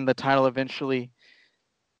up winning the title eventually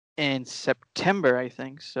in September, I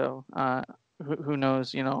think. So who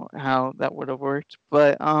knows, how that would have worked.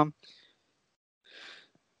 But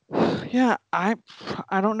yeah, I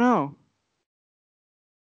don't know.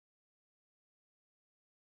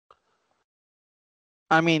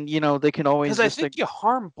 I mean, they can always, because I think you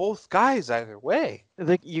harm both guys either way.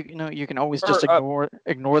 You can always just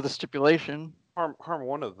ignore the stipulation. Harm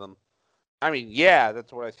one of them. I mean, yeah,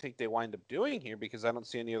 that's what I think they wind up doing here, because I don't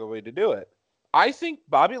see any other way to do it. I think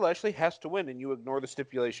Bobby Lashley has to win, and you ignore the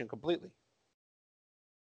stipulation completely.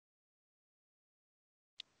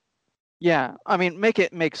 Yeah, I mean, make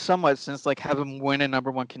it make somewhat sense, like have him win a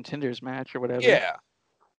number one contenders match or whatever. Yeah.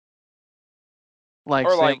 Like,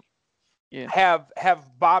 or like, Yeah.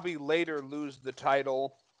 Have Bobby later lose the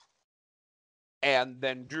title, and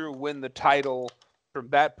then Drew win the title from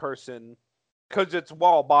that person, because it's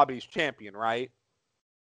while Bobby's champion, right?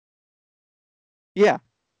 Yeah.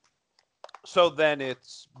 So then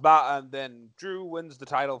then Drew wins the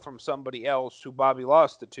title from somebody else who Bobby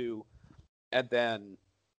lost it to, and then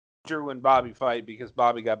Drew and Bobby fight because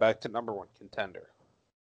Bobby got back to number one contender.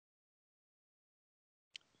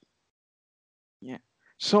 Yeah.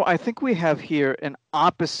 So I think we have here an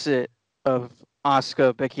opposite of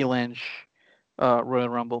Asuka Becky Lynch Royal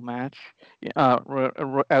Rumble match at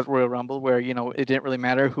Royal Rumble, where it didn't really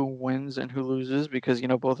matter who wins and who loses because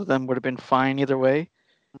both of them would have been fine either way.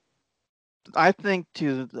 I think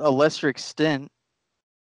to a lesser extent,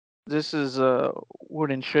 this is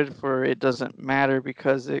would and should for it doesn't matter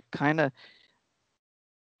because it kind of,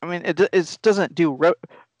 I mean, it doesn't do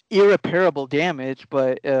irreparable damage,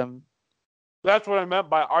 but That's what I meant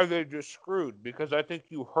by are they just screwed? Because I think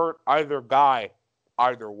you hurt either guy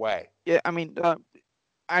either way. yeah, I mean,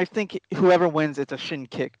 I think whoever wins, it's a shin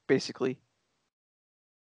kick, basically.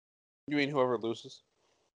 You mean whoever loses?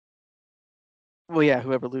 Well, yeah,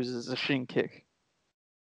 whoever loses is a shin kick.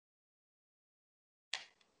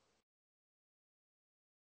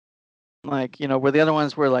 Like, where the other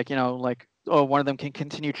ones were like, oh, one of them can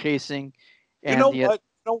continue chasing. And You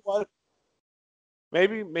know what?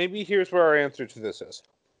 Maybe here's where our answer to this is.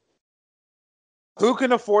 Who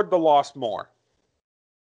can afford the loss more?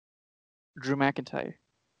 Drew McIntyre.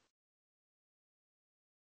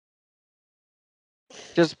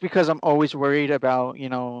 Just because I'm always worried about,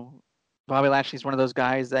 Bobby Lashley's one of those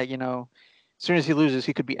guys that, as soon as he loses,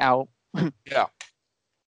 he could be out. Yeah.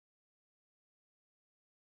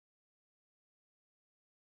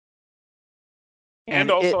 And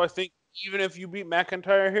also, I think even if you beat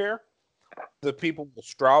McIntyre here, the people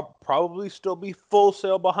will probably still be full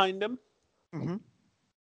sail behind him. Mm-hmm.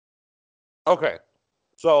 Okay.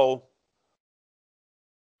 So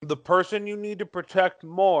the person you need to protect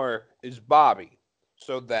more is Bobby.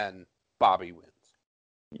 So then Bobby wins.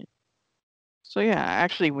 So yeah,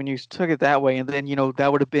 actually, when you took it that way, and then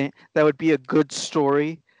that would be a good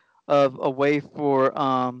story of a way for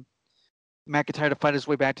McIntyre to fight his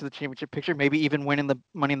way back to the championship picture, maybe even winning the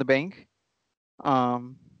Money in the Bank.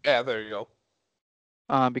 Yeah, there you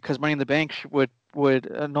go. Because Money in the Bank would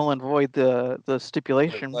null and void the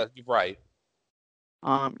stipulation. Right.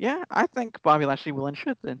 Yeah, I think Bobby Lashley will and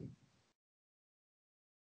should then.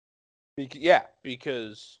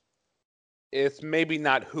 Because it's maybe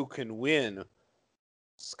not who can win.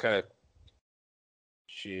 It's kind of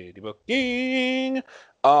shitty booking.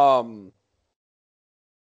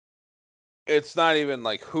 It's not even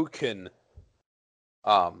like who can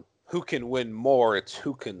win more. It's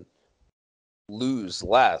who can lose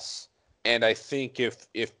less. And I think if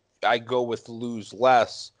I go with lose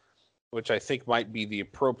less, which I think might be the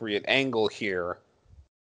appropriate angle here,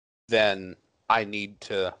 then I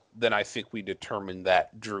think we determine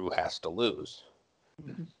that Drew has to lose.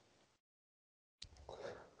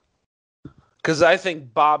 Because I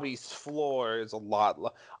think Bobby's floor is a lot.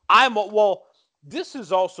 This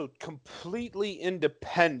is also completely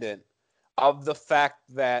independent of the fact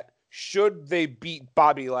that should they beat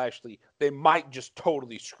Bobby Lashley, they might just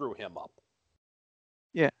totally screw him up.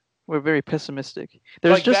 Yeah, we're very pessimistic.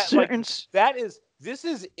 There's like just certain. This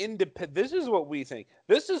is independent. This is what we think.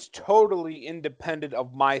 This is totally independent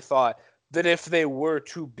of my thought that if they were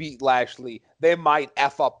to beat Lashley, they might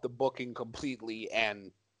F up the booking completely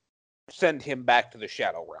and send him back to the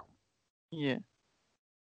Shadow Realm. Yeah.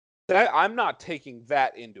 I'm not taking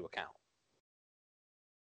that into account.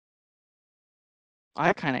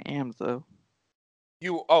 I kind of am, though.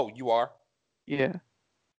 You are? Yeah.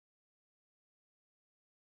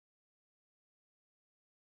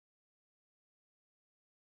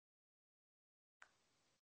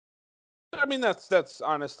 I mean, that's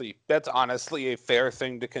honestly a fair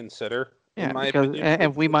thing to consider. Yeah, in my because opinion,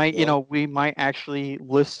 and we might actually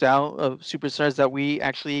list out of superstars that we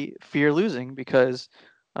actually fear losing because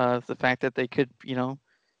of the fact that they could,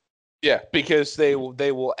 Yeah, because they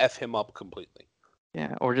will F him up completely.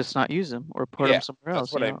 Yeah, or just not use him or put him somewhere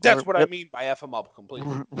else. That's what I mean by F him up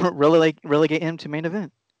completely. Relegate him to main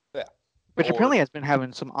event. Yeah. Which apparently has been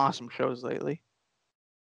having some awesome shows lately.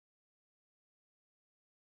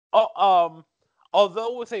 Although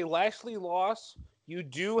with a Lashley loss, you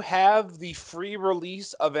do have the free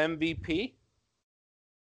release of MVP.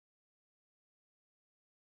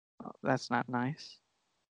 Oh, that's not nice.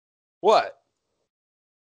 What?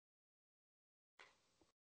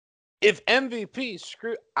 If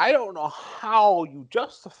MVP I don't know how you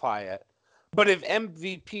justify it, but if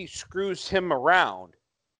MVP screws him around,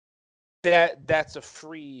 that's a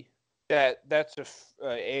free that's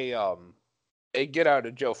a get out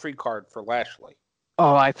of jail free card for Lashley.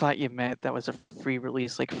 Oh, I thought you meant that was a free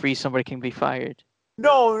release, like free somebody can be fired.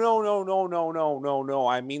 No.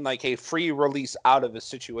 I mean like a free release out of a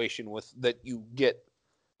situation with that you get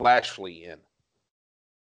Lashley in.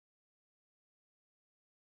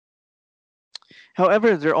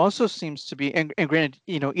 However, there also seems to be, and granted,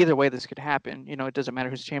 either way this could happen. It doesn't matter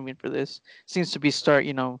who's champion for this. Seems to be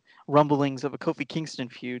rumblings of a Kofi Kingston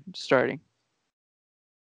feud starting.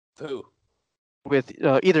 Who? With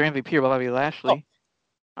either MVP or Bobby Lashley.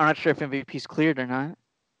 I'm not sure if MVP's cleared or not.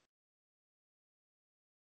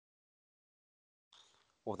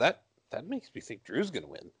 Well, that makes me think Drew's gonna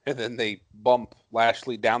win, and then they bump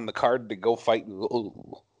Lashley down the card to go fight.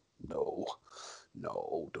 Oh, no,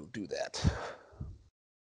 don't do that.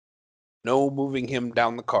 No moving him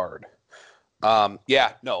down the card. Lashley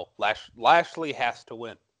has to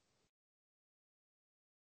win.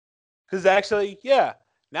 Because actually,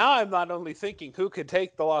 now I'm not only thinking who could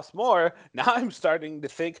take the loss more, now I'm starting to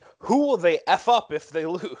think who will they F up if they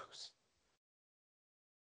lose?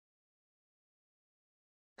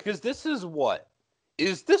 Because this is what?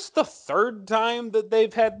 Is this the third time that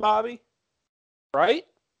they've had Bobby? Right?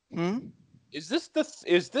 Hmm? Is this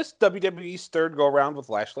WWE's third go around with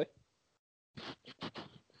Lashley?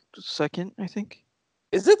 Second, I think.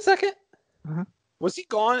 Is it second? Uh-huh. Was he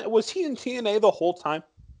gone? Was he in TNA the whole time?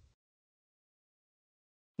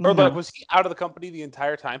 Or No. was he out of the company the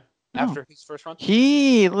entire time after his first run?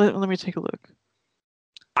 Let me take a look.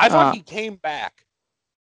 I thought he came back.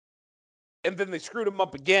 And then they screwed him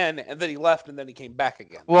up again, and then he left, and then he came back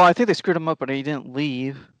again. Well, I think they screwed him up, but he didn't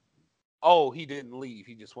leave. Oh, he didn't leave.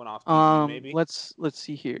 He just went off TV, maybe? Let's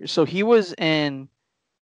see here. So he was in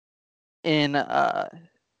WWE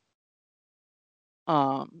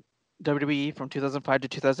from 2005 to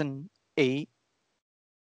 2008.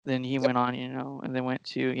 Then he went on, and then went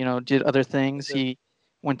to, did other things. He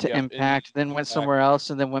went to Impact, then went somewhere else,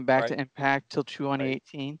 and then went back to Impact till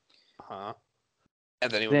 2018. Uh-huh.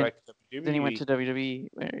 And then he went back to WWE. Then he went to WWE,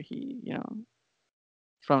 where he,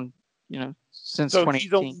 from, since so 2018.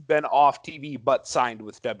 He's only been off TV, but signed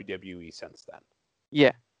with WWE since then.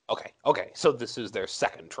 Yeah. Okay. So this is their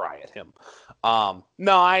second try at him.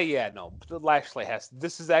 Lashley has. But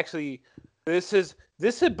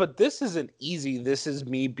this isn't easy. This is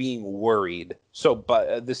me being worried. So,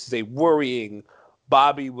 but this is a worrying.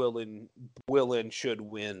 Bobby will and should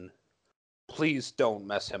win. Please don't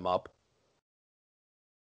mess him up.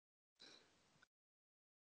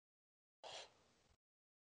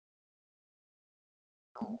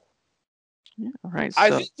 Yeah, all right.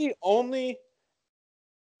 I think the only.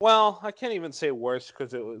 Well, I can't even say worse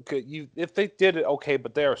because if they did it okay,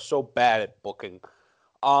 but they are so bad at booking.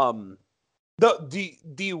 The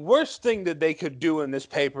worst thing that they could do in this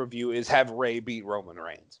pay-per-view is have Ray beat Roman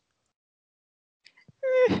Reigns.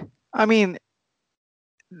 I mean,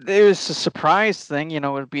 there's a surprise thing, it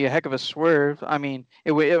would be a heck of a swerve. I mean,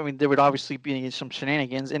 there would obviously be some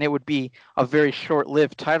shenanigans, and it would be a very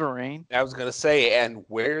short-lived title reign. I was gonna say, and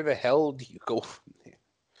where the hell do you go from there?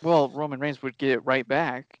 Well, Roman Reigns would get it right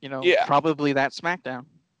back, probably that SmackDown.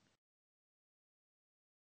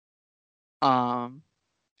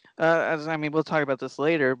 We'll talk about this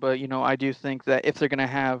later, but I do think that if they're gonna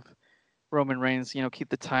have Roman Reigns, keep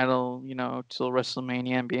the title, till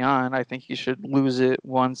WrestleMania and beyond, I think he should lose it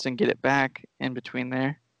once and get it back in between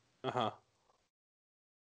there. Uh-huh.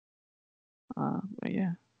 But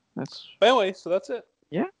yeah, that's. But anyway, so that's it.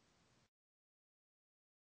 Yeah.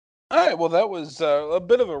 All right. Well, that was a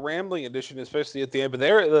bit of a rambling edition, especially at the end. But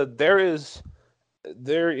there is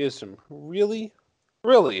some really,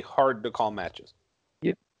 really hard to call matches.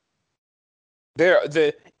 Yep.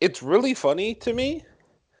 It's really funny to me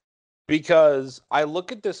because I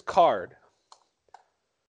look at this card.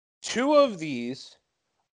 Two of these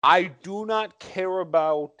I do not care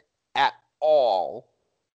about at all.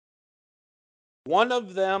 One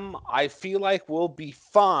of them I feel like will be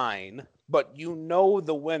fine, but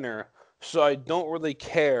the winner, so I don't really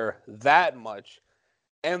care that much.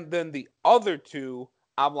 And then the other two,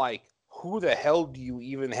 I'm like, who the hell do you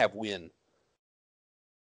even have win?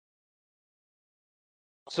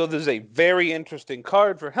 So there's a very interesting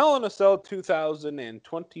card for Hell in a Cell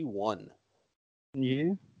 2021.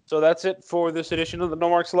 Yeah. So that's it for this edition of the No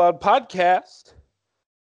Marks Allowed podcast.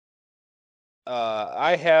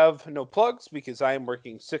 I have no plugs because I am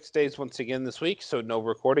working 6 days once again this week, so no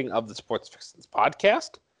recording of the Sports Fixins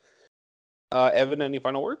podcast. Evan, any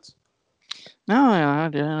final words?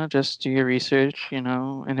 No, just do your research,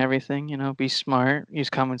 and everything. Be smart, use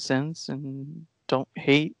common sense, and don't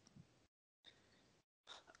hate.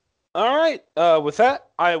 All right. With that,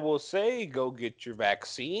 I will say go get your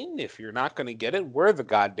vaccine. If you're not going to get it, wear the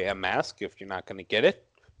goddamn mask. If you're not going to get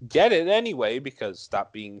it anyway, because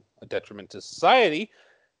stop being a detriment to society,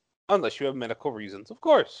 unless you have medical reasons, of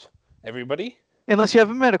course. Everybody? Unless you have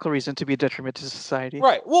a medical reason to be a detriment to society.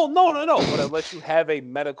 Right. Well, no. But unless you have a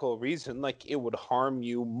medical reason, like it would harm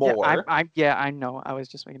you more. I know. I was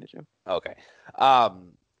just making a joke. Okay.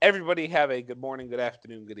 Everybody have a good morning, good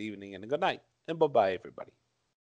afternoon, good evening, and a good night. And bye-bye, everybody.